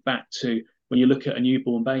always think back to when you look at a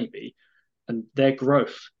newborn baby and their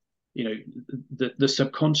growth, the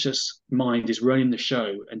subconscious mind is running the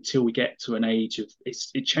show until we get to an age of,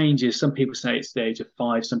 it changes. Some people say it's the age of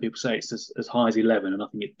 5, some people say it's as high as 11, and I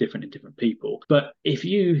think it's different in different people. But if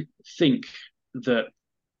you think that,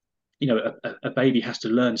 a baby has to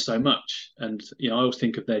learn so much, and, I always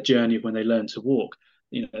think of their journey of when they learn to walk.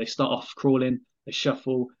 They start off crawling, they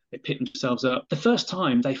shuffle, they pick themselves up. The first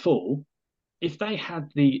time they fall, if they had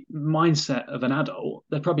the mindset of an adult,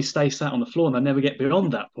 they'd probably stay sat on the floor and they'll never get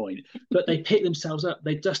beyond that point. But they pick themselves up,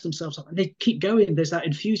 they dust themselves up, and they keep going. There's that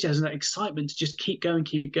enthusiasm, that excitement to just keep going,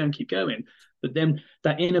 keep going, keep going. But then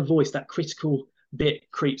that inner voice, that critical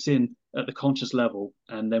bit creeps in at the conscious level,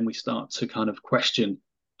 and then we start to kind of question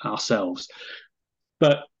ourselves.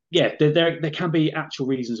 But yeah, there can be actual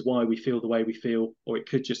reasons why we feel the way we feel, or it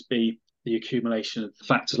could just be the accumulation of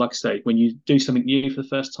factors. Like I say, when you do something new for the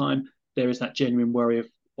first time, there is that genuine worry of,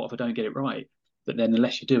 what if I don't get it right? But then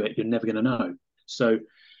unless you do it, you're never going to know. So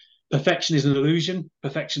perfection is an illusion.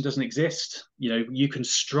 Perfection doesn't exist. You can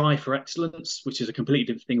strive for excellence, which is a completely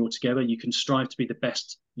different thing altogether. You can strive to be the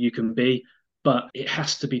best you can be, but it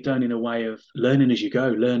has to be done in a way of learning as you go,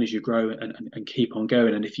 learn as you grow, and keep on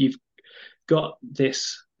going. And if you've got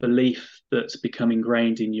this belief that's become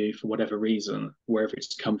ingrained in you for whatever reason, wherever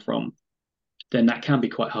it's come from, then that can be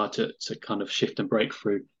quite hard to kind of shift and break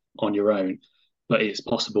through on your own. But it's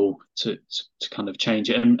possible to kind of change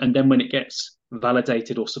it. And then when it gets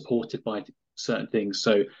validated or supported by certain things,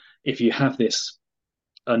 so if you have this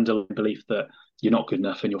underlying belief that you're not good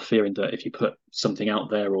enough, and you're fearing that if you put something out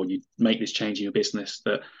there or you make this change in your business,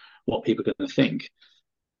 that what people are going to think,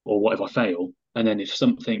 or what if I fail? And then if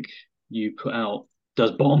something you put out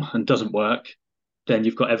does bomb and doesn't work, then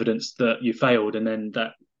you've got evidence that you failed, and then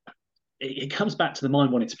that it comes back to the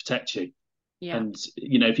mind wanting to protect you. Yeah. And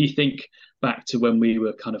if you think back to when we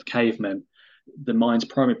were kind of cavemen, the mind's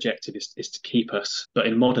primary objective is to keep us. But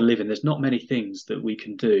in modern living, there's not many things that we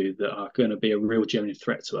can do that are going to be a real genuine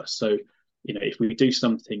threat to us. So if we do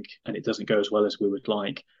something and it doesn't go as well as we would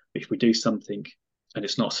like, if we do something and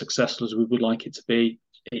it's not successful as we would like it to be,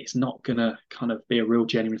 it's not going to kind of be a real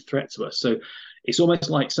genuine threat to us. So it's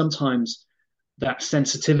almost like sometimes that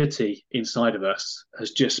sensitivity inside of us has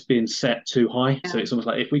just been set too high. Yeah. So it's almost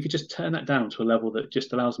like if we could just turn that down to a level that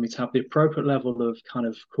just allows me to have the appropriate level of kind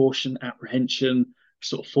of caution, apprehension,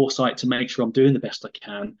 sort of foresight to make sure I'm doing the best I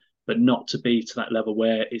can, but not to be to that level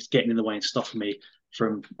where it's getting in the way and stopping me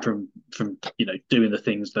from doing the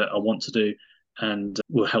things that I want to do and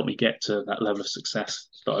will help me get to that level of success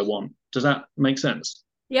that I want. Does that make sense?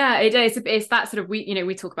 Yeah, it is. It's that sort of,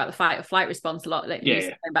 we talk about the fight or flight response a lot. Like,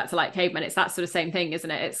 going back to like cavemen, it's that sort of same thing, isn't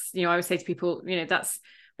it? It's, I always say to people, that's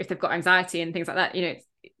if they've got anxiety and things like that,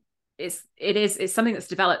 it's something that's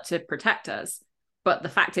developed to protect us. But the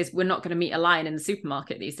fact is, we're not going to meet a lion in the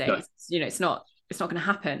supermarket these days. No. It's not going to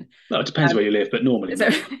happen. Well, it depends where you live, but normally, so,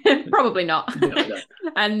 probably not.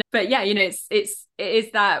 No. But yeah, it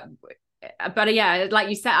is that. But yeah, like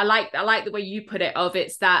you said, I like the way you put it. Of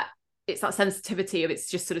it's that sensitivity of it's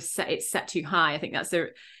just sort of set too high. I think that's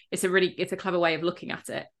it's a clever way of looking at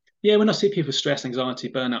it. Yeah, when I see people with stress, anxiety,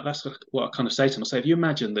 burnout, that's what I kind of say to them. I say, if you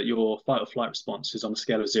imagine that your fight or flight response is on a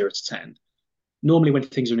scale of 0 to 10, normally when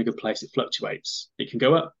things are in a good place, it fluctuates. It can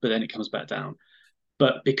go up, but then it comes back down.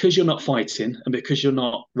 But because you're not fighting and because you're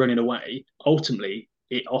not running away, ultimately,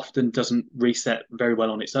 it often doesn't reset very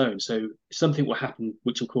well on its own. So something will happen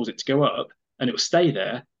which will cause it to go up, and it will stay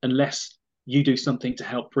there unless you do something to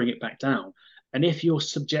help bring it back down. And if you're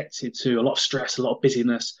subjected to a lot of stress, a lot of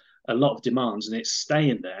busyness, a lot of demands, and it's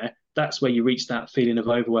staying there, that's where you reach that feeling of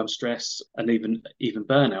overwhelmed stress and even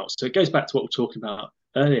burnout. So it goes back to what we were talking about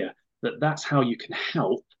earlier, that's how you can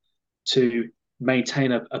help to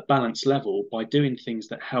maintain a balanced level by doing things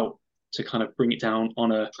that help to kind of bring it down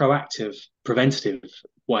on a proactive, preventative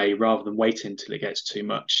way rather than waiting until it gets too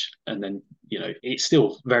much. And then, it's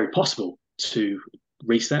still very possible to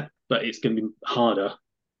reset, but it's going to be harder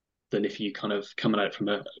than if you kind of come at it from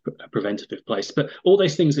a preventative place. But all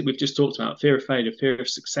those things that we've just talked about, fear of failure, fear of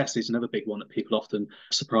success is another big one that people often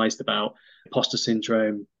are surprised about, imposter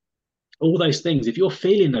syndrome, all those things. If you're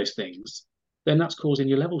feeling those things, then that's causing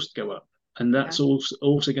your levels to go up. And that's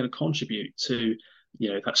also going to contribute to,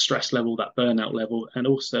 that stress level, that burnout level, and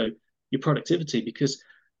also your productivity. Because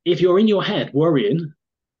if you're in your head worrying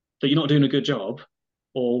that you're not doing a good job,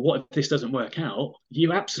 or what if this doesn't work out,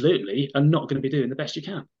 you absolutely are not going to be doing the best you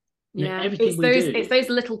can. Yeah, it's those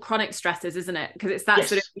little chronic stresses, isn't it? Because it's that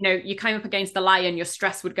sort of, you came up against the lion, your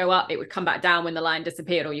stress would go up, it would come back down when the lion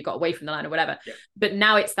disappeared or you got away from the lion or whatever. Yeah. But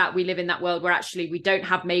now it's that we live in that world where actually we don't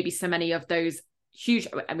have maybe so many of those huge,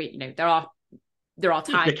 there are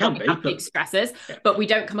times when we have big stresses, but we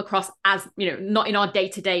don't come across as, not in our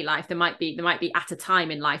day-to-day life. There might be at a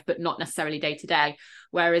time in life, but not necessarily day-to-day.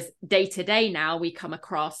 Whereas day-to-day now we come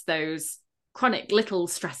across those chronic little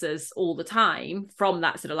stresses all the time from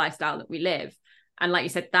that sort of lifestyle that we live. And like you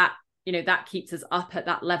said, that, that keeps us up at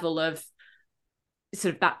that level of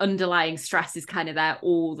sort of that underlying stress is kind of there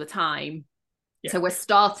all the time. So we're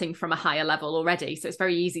starting from a higher level already. So it's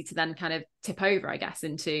very easy to then kind of tip over, I guess,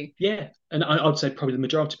 into. Yeah. And I would say probably the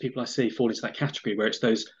majority of people I see fall into that category where it's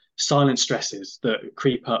those silent stresses that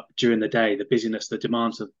creep up during the day, the busyness, the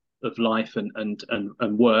demands of life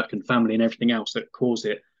and work and family and everything else that cause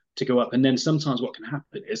it to go up. And then sometimes what can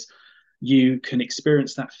happen is you can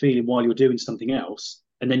experience that feeling while you're doing something else.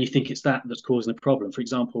 And then you think it's that's causing the problem. For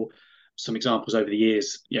example, some examples over the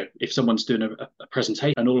years, if someone's doing a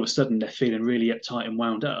presentation and all of a sudden they're feeling really uptight and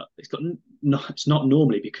wound up, it's not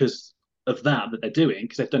normally because of that they're doing,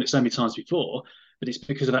 because they've done it so many times before, but it's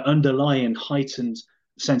because of that underlying heightened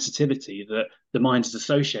sensitivity that the mind is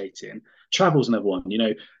associating. Travel's another one.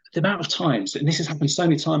 The amount of times, and this has happened so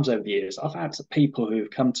many times over the years, I've had people who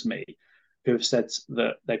have come to me who have said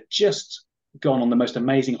that they've just gone on the most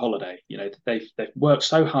amazing holiday. They've worked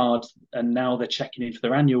so hard and now they're checking in for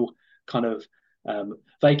their annual kind of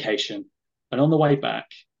vacation, and on the way back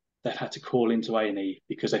they've had to call into A&E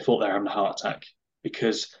because they thought they were having a heart attack,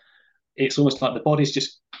 because it's almost like the body's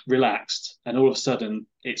just relaxed and all of a sudden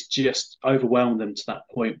it's just overwhelmed them to that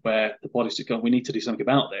point where the body's just going, we need to do something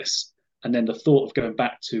about this. And then the thought of going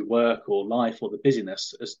back to work or life or the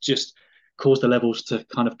busyness has just caused the levels to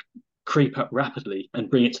kind of creep up rapidly and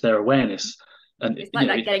bring it to their awareness. And it's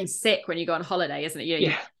like getting sick when you go on holiday, isn't it?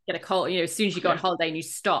 You get a cold, as soon as you go on holiday and you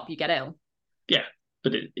stop, you get ill. Yeah.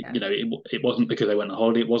 But it wasn't because they went on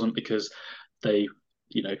holiday. It wasn't because they,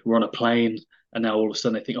 were on a plane and now all of a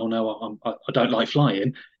sudden they think, oh no, I don't like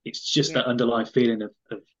flying. It's just that underlying feeling of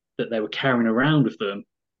that they were carrying around with them,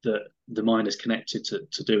 that the mind is connected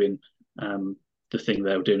to doing the thing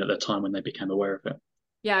they were doing at the time when they became aware of it.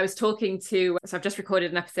 Yeah, I was talking so I've just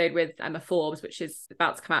recorded an episode with Emma Forbes, which is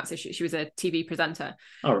about to come out. So she was a TV presenter.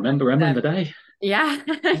 I remember Emma in the day. Yeah,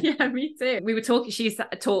 yeah, me too. We were talking, she's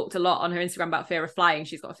talked a lot on her Instagram about fear of flying.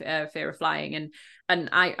 She's got a fear of flying. And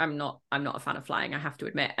I'm not a fan of flying, I have to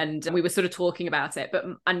admit. And we were sort of talking about it,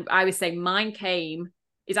 and I was saying mine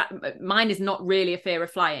is not really a fear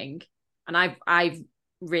of flying. And I've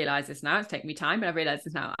realize this now. It's taken me time, but I've realized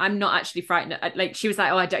this now. I'm not actually frightened. Like, she was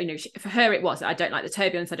like, oh, I don't, for her it was, I don't like the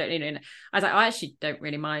turbulence. I don't, I was like, I actually don't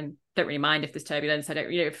really mind if there's turbulence. I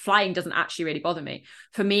don't, flying doesn't actually really bother me.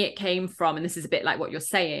 For me, it came from, and this is a bit like what you're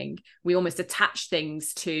saying, we almost attach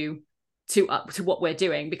things to what we're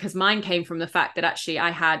doing, because mine came from the fact that actually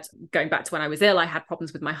I had, going back to when I was ill, I had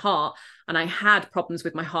problems with my heart, and I had problems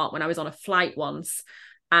with my heart when I was on a flight once.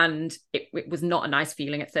 And it was not a nice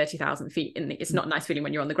feeling at 30,000 feet. It's not a nice feeling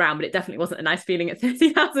when you're on the ground, but it definitely wasn't a nice feeling at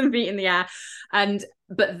 30,000 feet in the air.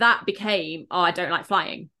 But that became, oh, I don't like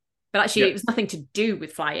flying. But actually, it was nothing to do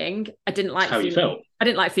with flying. I didn't like how you felt. I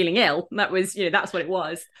didn't like feeling ill. That was, that's what it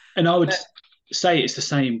was. And I would say it's the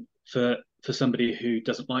same for somebody who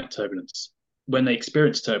doesn't like turbulence. When they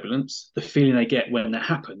experience turbulence, the feeling they get when that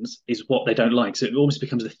happens is what they don't like. So it almost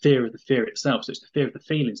becomes the fear of the fear itself. So it's the fear of the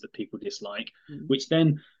feelings that people dislike, which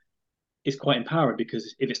then is quite empowering,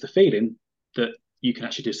 because if it's the feeling, that you can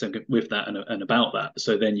actually do something with that and about that.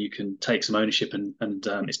 So then you can take some ownership, and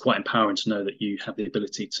it's quite empowering to know that you have the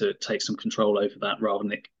ability to take some control over that rather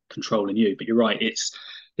than it controlling you. But you're right, it's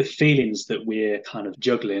the feelings that we're kind of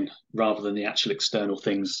juggling rather than the actual external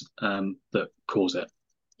things that cause it.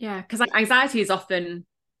 Yeah, because anxiety is often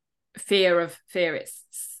fear of fear.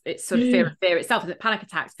 It's sort of fear of fear itself. Isn't it? Panic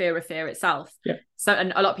attacks, fear of fear itself. Yeah. So,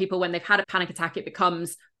 and a lot of people, when they've had a panic attack, it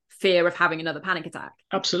becomes fear of having another panic attack.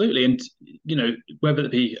 Absolutely. And, whether it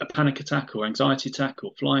be a panic attack or anxiety attack or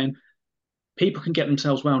flying, people can get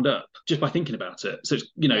themselves wound up just by thinking about it. So,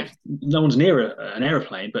 no one's near an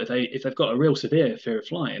aeroplane, but if they've got a real severe fear of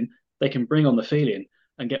flying, they can bring on the feeling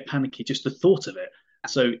and get panicky just the thought of it.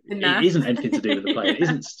 So it isn't anything to do with the plane. It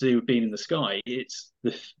isn't to do with being in the sky. It's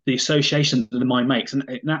the association that the mind makes. And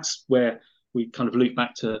that's where we kind of loop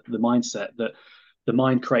back to the mindset, that the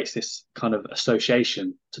mind creates this kind of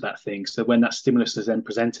association to that thing. So when that stimulus has then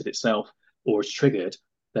presented itself or is triggered,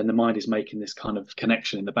 then the mind is making this kind of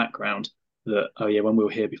connection in the background that, oh yeah, when we were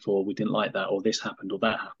here before, we didn't like that, or this happened, or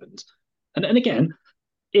that happened. And again,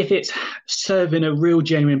 if it's serving a real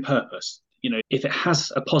genuine purpose, if it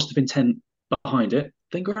has a positive intent behind it,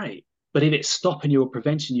 then great. But if it's stopping you or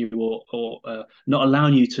preventing you or not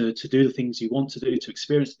allowing you to do the things you want to do, to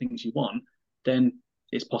experience the things you want, then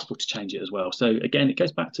it's possible to change it as well. So again, it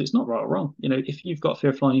goes back to, it's not right or wrong. If you've got fear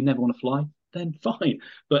of flying, you never want to fly, then fine.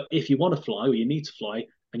 But if you want to fly or you need to fly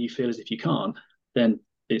and you feel as if you can't, then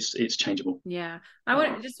it's changeable. Yeah.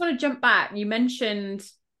 I just want to jump back. You mentioned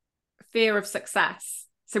fear of success.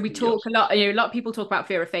 So we talk a lot, a lot of people talk about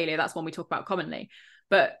fear of failure. That's one we talk about commonly.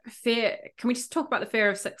 But fear, can we just talk about the fear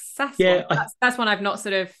of success? Yeah. That's one I've not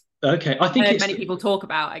sort of Okay, I think many people talk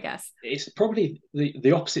about, I guess. it's probably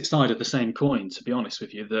the opposite side of the same coin, to be honest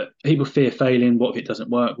with you, that people fear failing. What if it doesn't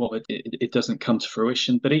work? What if it doesn't come to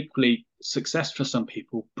fruition? But equally, success for some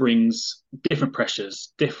people brings different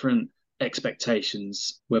pressures, different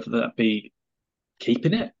expectations, whether that be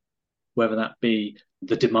keeping it, whether that be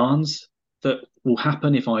the demands that will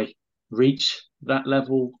happen if I reach that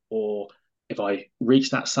level, or if I reach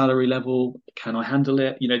that salary level, can I handle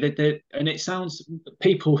it? And it sounds,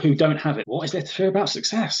 people who don't have it, what is there to fear about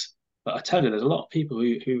success? But I tell you, there's a lot of people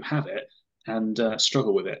who have it and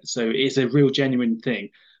struggle with it. So it's a real genuine thing.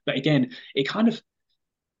 But again, it kind of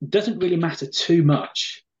doesn't really matter too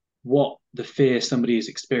much what the fear somebody is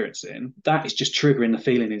experiencing. That is just triggering the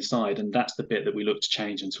feeling inside, and that's the bit that we look to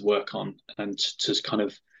change and to work on, and to kind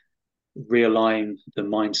of realign the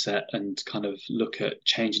mindset and kind of look at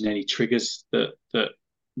changing any triggers that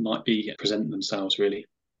might be presenting themselves, really.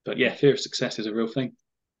 But yeah, fear of success is a real thing.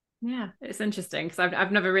 Yeah, it's interesting because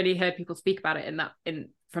I've never really heard people speak about it in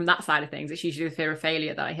from that side of things. It's usually the fear of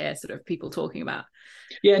failure that I hear sort of people talking about.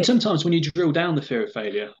 Yeah, and sometimes when you drill down the fear of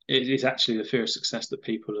failure, it is actually the fear of success that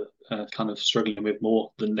people are kind of struggling with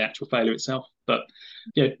more than the actual failure itself. But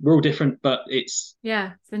yeah, we're all different, but it's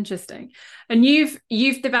interesting. And you've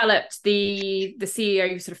developed the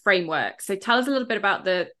CEO sort of framework. So tell us a little bit about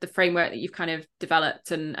the framework that you've kind of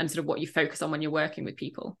developed and sort of what you focus on when you're working with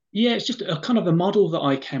people. Yeah, it's just a kind of a model that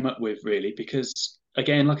I came up with, really, because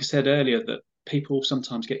again, like I said earlier, that people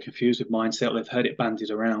sometimes get confused with mindset. They've heard it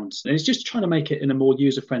bandied around, and it's just trying to make it in a more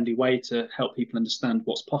user-friendly way to help people understand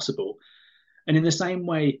what's possible. And in the same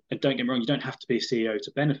way, and don't get me wrong, you don't have to be a CEO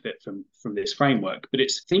to benefit from this framework, but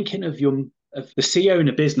it's thinking of the CEO in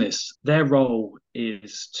a business. Their role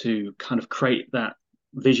is to kind of create that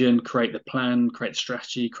vision, create the plan, create the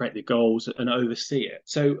strategy, create the goals, and oversee it.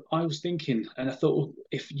 So I was thinking, and I thought, well,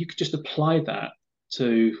 if you could just apply that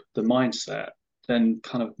to the mindset, then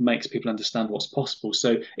kind of makes people understand what's possible.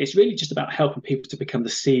 So it's really just about helping people to become the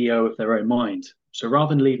CEO of their own mind. So rather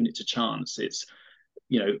than leaving it to chance, it's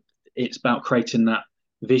about creating that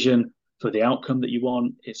vision for the outcome that you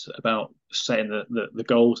want. It's about setting the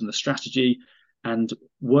goals and the strategy, and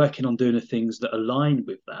working on doing the things that align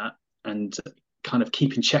with that, and kind of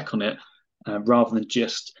keeping check on it, rather than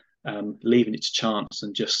just leaving it to chance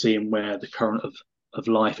and just seeing where the current of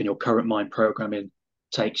life and your current mind programming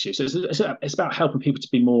takes you. So it's about helping people to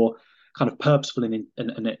be more kind of purposeful and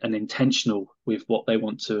intentional with what they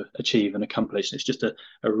want to achieve and accomplish. It's just a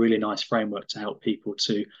really nice framework to help people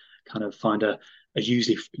to kind of find a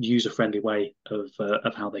user-friendly way of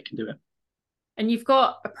how they can do it. And you've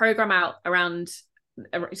got a program out around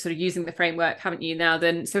sort of using the framework, haven't you? Now,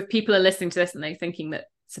 then, so if people are listening to this and they're thinking that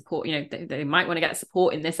support, they might want to get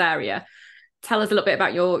support in this area, tell us a little bit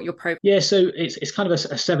about your program. Yeah, so it's kind of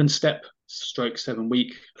a 7-step stroke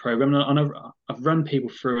 7-week program, and I've run people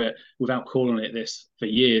through it without calling it this for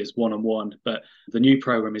years, one-on-one. But the new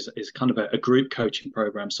program is kind of a group coaching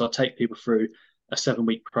program. So I take people through a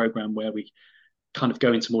 7-week program where we kind of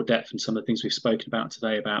go into more depth in some of the things we've spoken about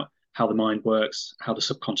today, about how the mind works, how the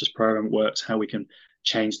subconscious program works, how we can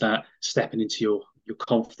change that, stepping into your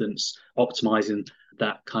confidence, optimizing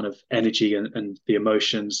that kind of energy and the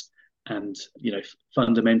emotions, and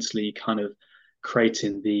fundamentally kind of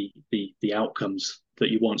creating the outcomes that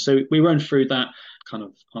you want. So we run through that kind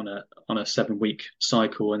of on a 7-week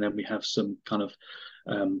cycle, and then we have some kind of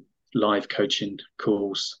live coaching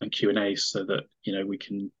calls and Q&As, so that we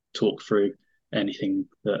can talk through anything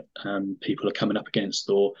that people are coming up against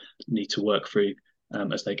or need to work through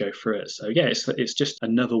as they go through it. So yeah, it's just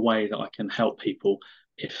another way that I can help people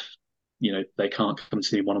if they can't come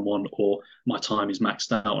to me one-on-one, or my time is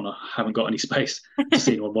maxed out and I haven't got any space to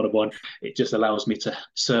see anyone one-on-one. It just allows me to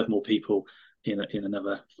serve more people in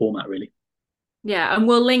another format, really. Yeah, and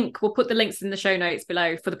we'll put the links in the show notes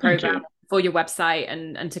below for the program, for your website,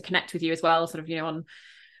 and to connect with you as well, sort of on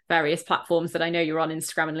various platforms that I know you're on,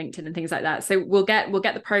 Instagram and LinkedIn and things like that. So we'll get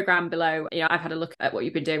the program below. I've had a look at what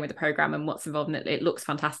you've been doing with the program and what's involved in it. It looks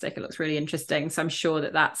fantastic. It looks really interesting. So I'm sure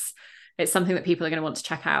that it's something that people are going to want to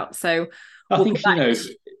check out. So I think sorry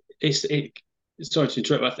to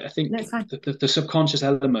interrupt, but I think the subconscious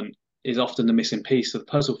element is often the missing piece of the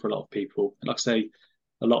puzzle for a lot of people. And like I say,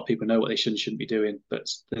 a lot of people know what they shouldn't be doing, but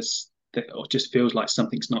it just feels like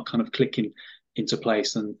something's not kind of clicking into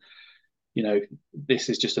place. And this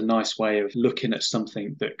is just a nice way of looking at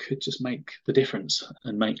something that could just make the difference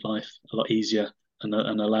and make life a lot easier, and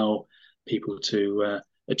allow people to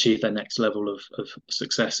achieve their next level of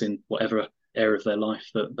success in whatever area of their life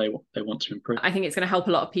that they want to improve. I think it's going to help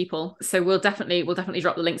a lot of people. So we'll definitely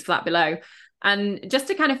drop the links for that below. And just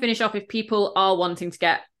to kind of finish off, if people are wanting to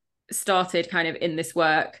get started kind of in this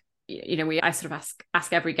work, I sort of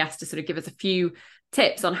ask every guest to sort of give us a few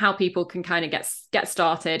tips on how people can kind of get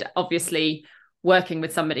started. Obviously, working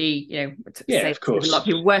with somebody, of course, a lot of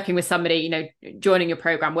people working with somebody, joining your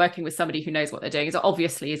program, working with somebody who knows what they're doing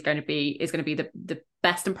is going to be the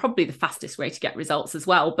best and probably the fastest way to get results as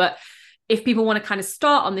well. But if people want to kind of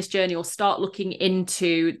start on this journey or start looking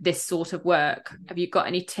into this sort of work, have you got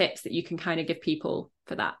any tips that you can kind of give people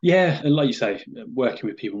for that? Yeah, and like you say, working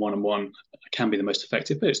with people one-on-one can be the most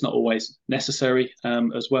effective, but it's not always necessary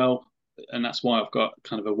as well. And that's why I've got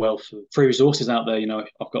kind of a wealth of free resources out there.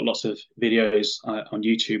 I've got lots of videos on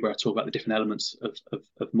YouTube where I talk about the different elements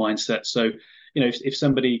of mindset. So, if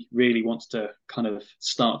somebody really wants to kind of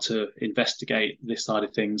start to investigate this side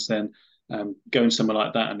of things, then going somewhere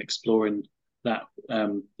like that and exploring that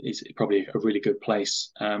is probably a really good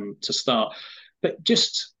place to start. But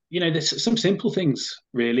just, there's some simple things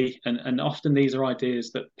really, and often these are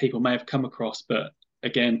ideas that people may have come across, but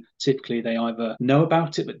again, typically they either know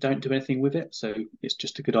about it but don't do anything with it, so it's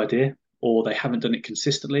just a good idea, or they haven't done it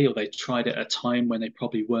consistently, or they tried it at a time when they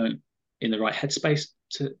probably weren't in the right headspace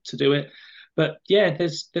to do it. But yeah,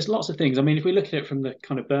 there's lots of things. I mean, if we look at it from the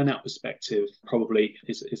kind of burnout perspective, probably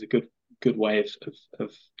is a good way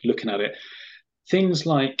of looking at it. Things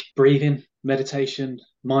like breathing, meditation,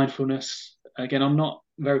 mindfulness. Again, I'm not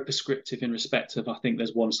very prescriptive in respect of I think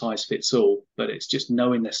there's one size fits all, but it's just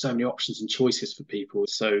knowing there's so many options and choices for people.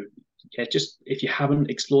 So yeah, just if you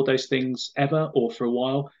haven't explored those things ever or for a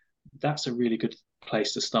while, that's a really good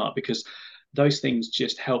place to start, because those things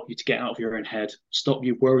just help you to get out of your own head, stop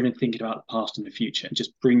you worrying and thinking about the past and the future, and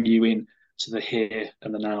just bring you in to the here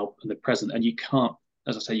and the now and the present. And you can't,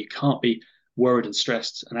 as I say, you can't be worried and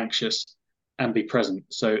stressed and anxious and be present.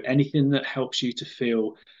 So anything that helps you to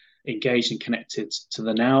feel engaged and connected to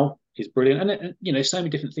the now is brilliant. And so many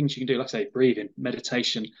different things you can do, like I say, breathing,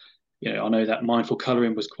 meditation. I know that mindful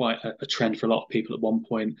coloring was quite a trend for a lot of people at one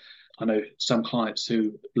point. I know some clients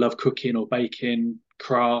who love cooking or baking,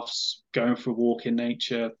 crafts, going for a walk in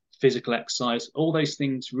nature, physical exercise. All those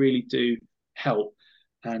things really do help,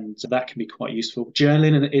 and that can be quite useful.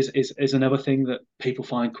 Journaling is another thing that people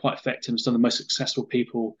find quite effective. Some of the most successful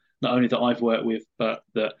people, not only that I've worked with, but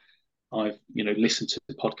that I've listened to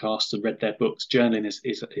the podcasts and read their books. Journaling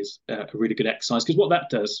is a really good exercise, because what that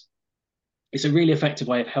does, it's a really effective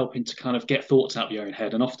way of helping to kind of get thoughts out of your own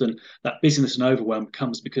head. And often that busyness and overwhelm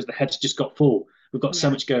comes because the head's just got full. We've got so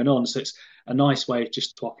much going on, so it's a nice way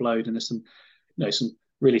just to offload. And there's some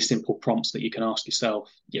really simple prompts that you can ask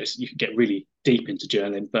yourself. Yes, you can get really deep into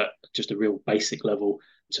journaling, but just a real basic level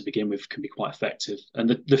to begin with can be quite effective.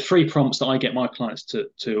 And the free prompts that I get my clients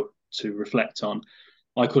to reflect on,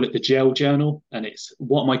 I call it the GEL journal, and it's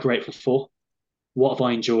what am I grateful for, what have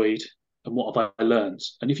I enjoyed, and what have I learned.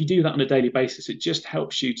 And if you do that on a daily basis, it just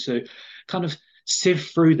helps you to kind of sieve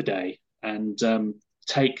through the day and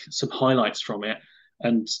take some highlights from it.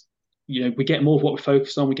 And we get more of what we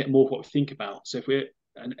focus on, we get more of what we think about. So if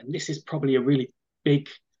and this is probably a really big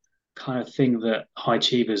kind of thing that high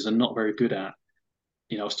achievers are not very good at.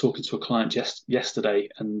 I was talking to a client yesterday,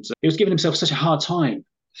 and he was giving himself such a hard time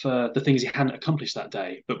for the things he hadn't accomplished that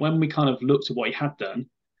day. But when we kind of looked at what he had done,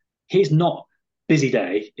 his not busy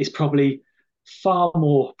day is probably far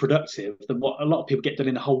more productive than what a lot of people get done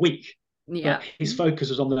in a whole week. Yeah. But his focus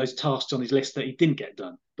was on those tasks on his list that he didn't get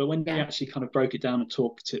done. But when he actually kind of broke it down and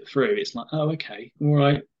talked it through, it's like, oh, okay, all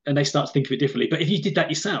right. And they start to think of it differently. But if you did that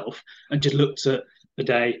yourself and just looked at the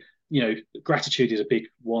day, gratitude is a big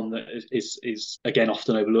one that is again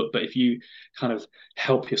often overlooked. But if you kind of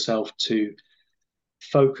help yourself to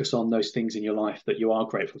focus on those things in your life that you are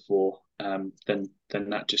grateful for, then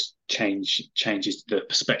that just changes the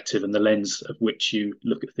perspective and the lens of which you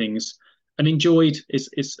look at things. And enjoyed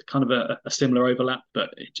is kind of a similar overlap, but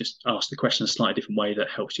it just asks the question a slightly different way that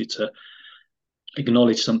helps you to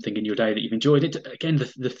acknowledge something in your day that you've enjoyed. It again,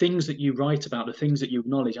 the things that you write about, the things that you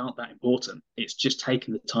acknowledge aren't that important. It's just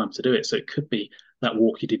taking the time to do it. So it could be that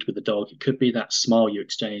walk you did with the dog, it could be that smile you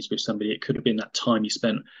exchanged with somebody, it could have been that time you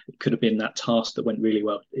spent, it could have been that task that went really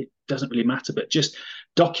well. It doesn't really matter, but just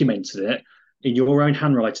documented it in your own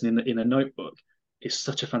handwriting in a notebook is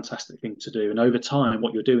such a fantastic thing to do. And over time,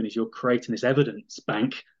 what you're doing is you're creating this evidence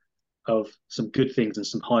bank of some good things and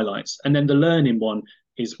some highlights. And then the learning one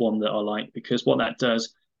is one that I like, because what that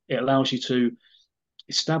does, it allows you to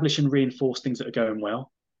establish and reinforce things that are going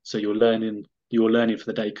well. So your learning for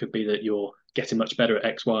the day could be that you're getting much better at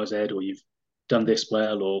X, Y, or Z, or you've done this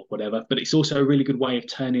well or whatever. But it's also a really good way of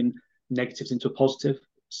turning negatives into a positive.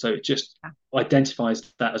 So it just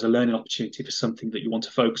identifies that as a learning opportunity for something that you want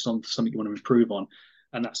to focus on, for something you want to improve on.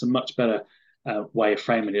 And that's a much better way of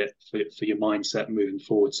framing it for your mindset moving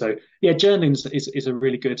forward. So yeah, journaling is a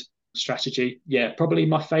really good strategy. Yeah, probably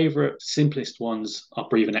my favorite, simplest ones are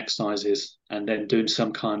breathing exercises and then doing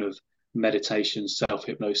some kind of meditation,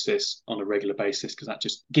 self-hypnosis on a regular basis, because that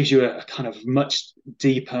just gives you a kind of much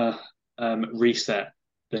deeper reset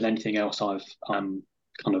than anything else I've kind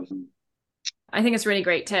of. I think it's really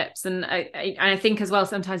great tips. And I think as well,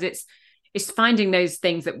 sometimes it's finding those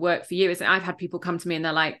things that work for you. I've had people come to me and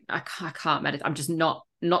they're like, I can't meditate. I'm just not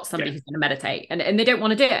somebody who's going to meditate, and they don't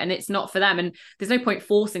want to do it, and it's not for them. And there's no point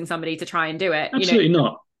forcing somebody to try and do it. Absolutely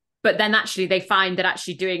not. But then actually they find that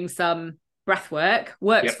actually doing some breath work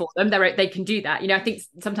works for them. They can do that. I think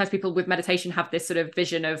sometimes people with meditation have this sort of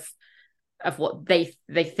vision of what they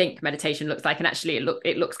think meditation looks like, and actually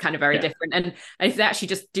it looks kind of very different. And if they actually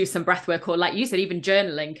just do some breath work, or like you said, even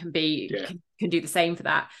journaling can do the same for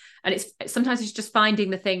that. And it's sometimes it's just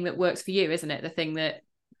finding the thing that works for you, isn't it? The thing that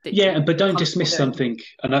but don't dismiss something.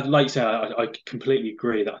 And like you say, I completely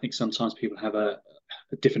agree that I think sometimes people have a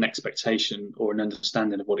different expectation or an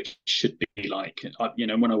understanding of what it should be like.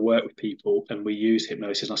 When I work with people and we use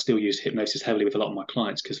hypnosis, and I still use hypnosis heavily with a lot of my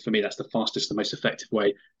clients, because for me that's the fastest, the most effective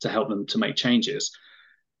way to help them to make changes.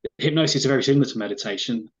 Hypnosis is very similar to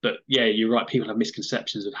meditation, but yeah, you're right, people have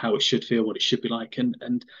misconceptions of how it should feel, what it should be like,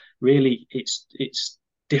 and really it's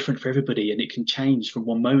different for everybody, and it can change from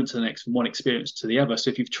one moment to the next, from one experience to the other. So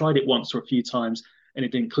if you've tried it once or a few times and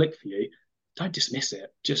it didn't click for you, don't dismiss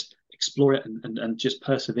it. Just explore it and just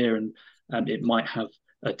persevere, and it might have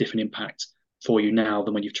a different impact for you now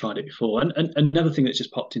than when you've tried it before. And another thing that's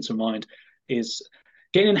just popped into mind is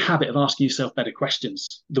getting in the habit of asking yourself better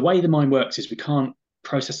questions. The way the mind works is we can't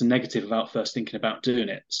process a negative without first thinking about doing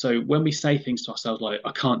it. So when we say things to ourselves like,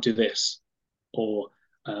 I can't do this, or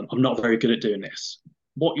I'm not very good at doing this,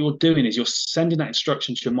 what you're doing is you're sending that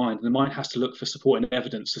instruction to your mind, and the mind has to look for supporting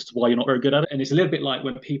evidence as to why you're not very good at it. And it's a little bit like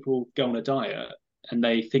when people go on a diet and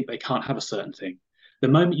they think they can't have a certain thing. The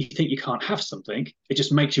moment you think you can't have something, it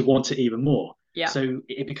just makes you want it even more. Yeah. So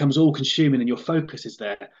it becomes all consuming and your focus is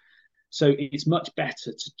there. So it's much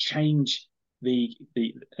better to change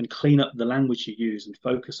and clean up the language you use and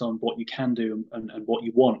focus on what you can do and what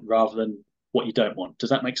you want rather than what you don't want. Does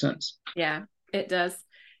that make sense? Yeah, it does.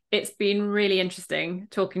 It's been really interesting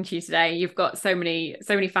talking to you today. You've got so many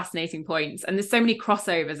fascinating points, and there's so many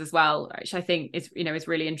crossovers as well, which I think is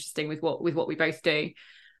really interesting with what we both do.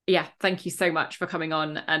 Yeah, thank you so much for coming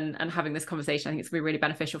on and having this conversation. I think it's going to be really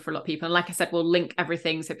beneficial for a lot of people. And like I said, we'll link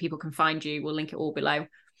everything so people can find you. We'll link it all below.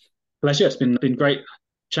 Pleasure. It's been great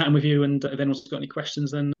chatting with you. And if anyone's got any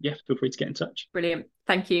questions, then feel free to get in touch. Brilliant.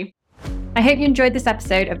 Thank you. I hope you enjoyed this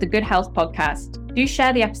episode of the Good Health Podcast. Do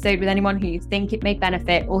share the episode with anyone who you think it may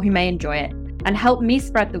benefit or who may enjoy it, and help me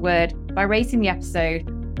spread the word by rating the episode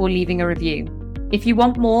or leaving a review. If you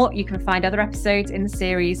want more, you can find other episodes in the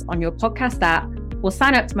series on your podcast app, or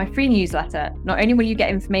sign up to my free newsletter. Not only will you get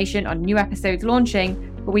information on new episodes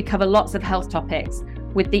launching, but we cover lots of health topics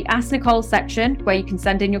with the Ask Nicole section where you can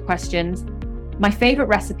send in your questions, my favorite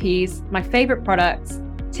recipes, my favorite products,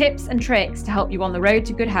 tips and tricks to help you on the road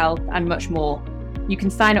to good health, and much more. You can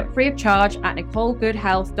sign up free of charge at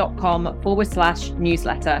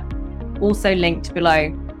nicolegoodhealth.com/newsletter, also linked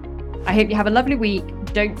below. I hope you have a lovely week.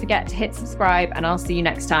 Don't forget to hit subscribe, and I'll see you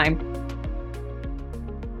next time.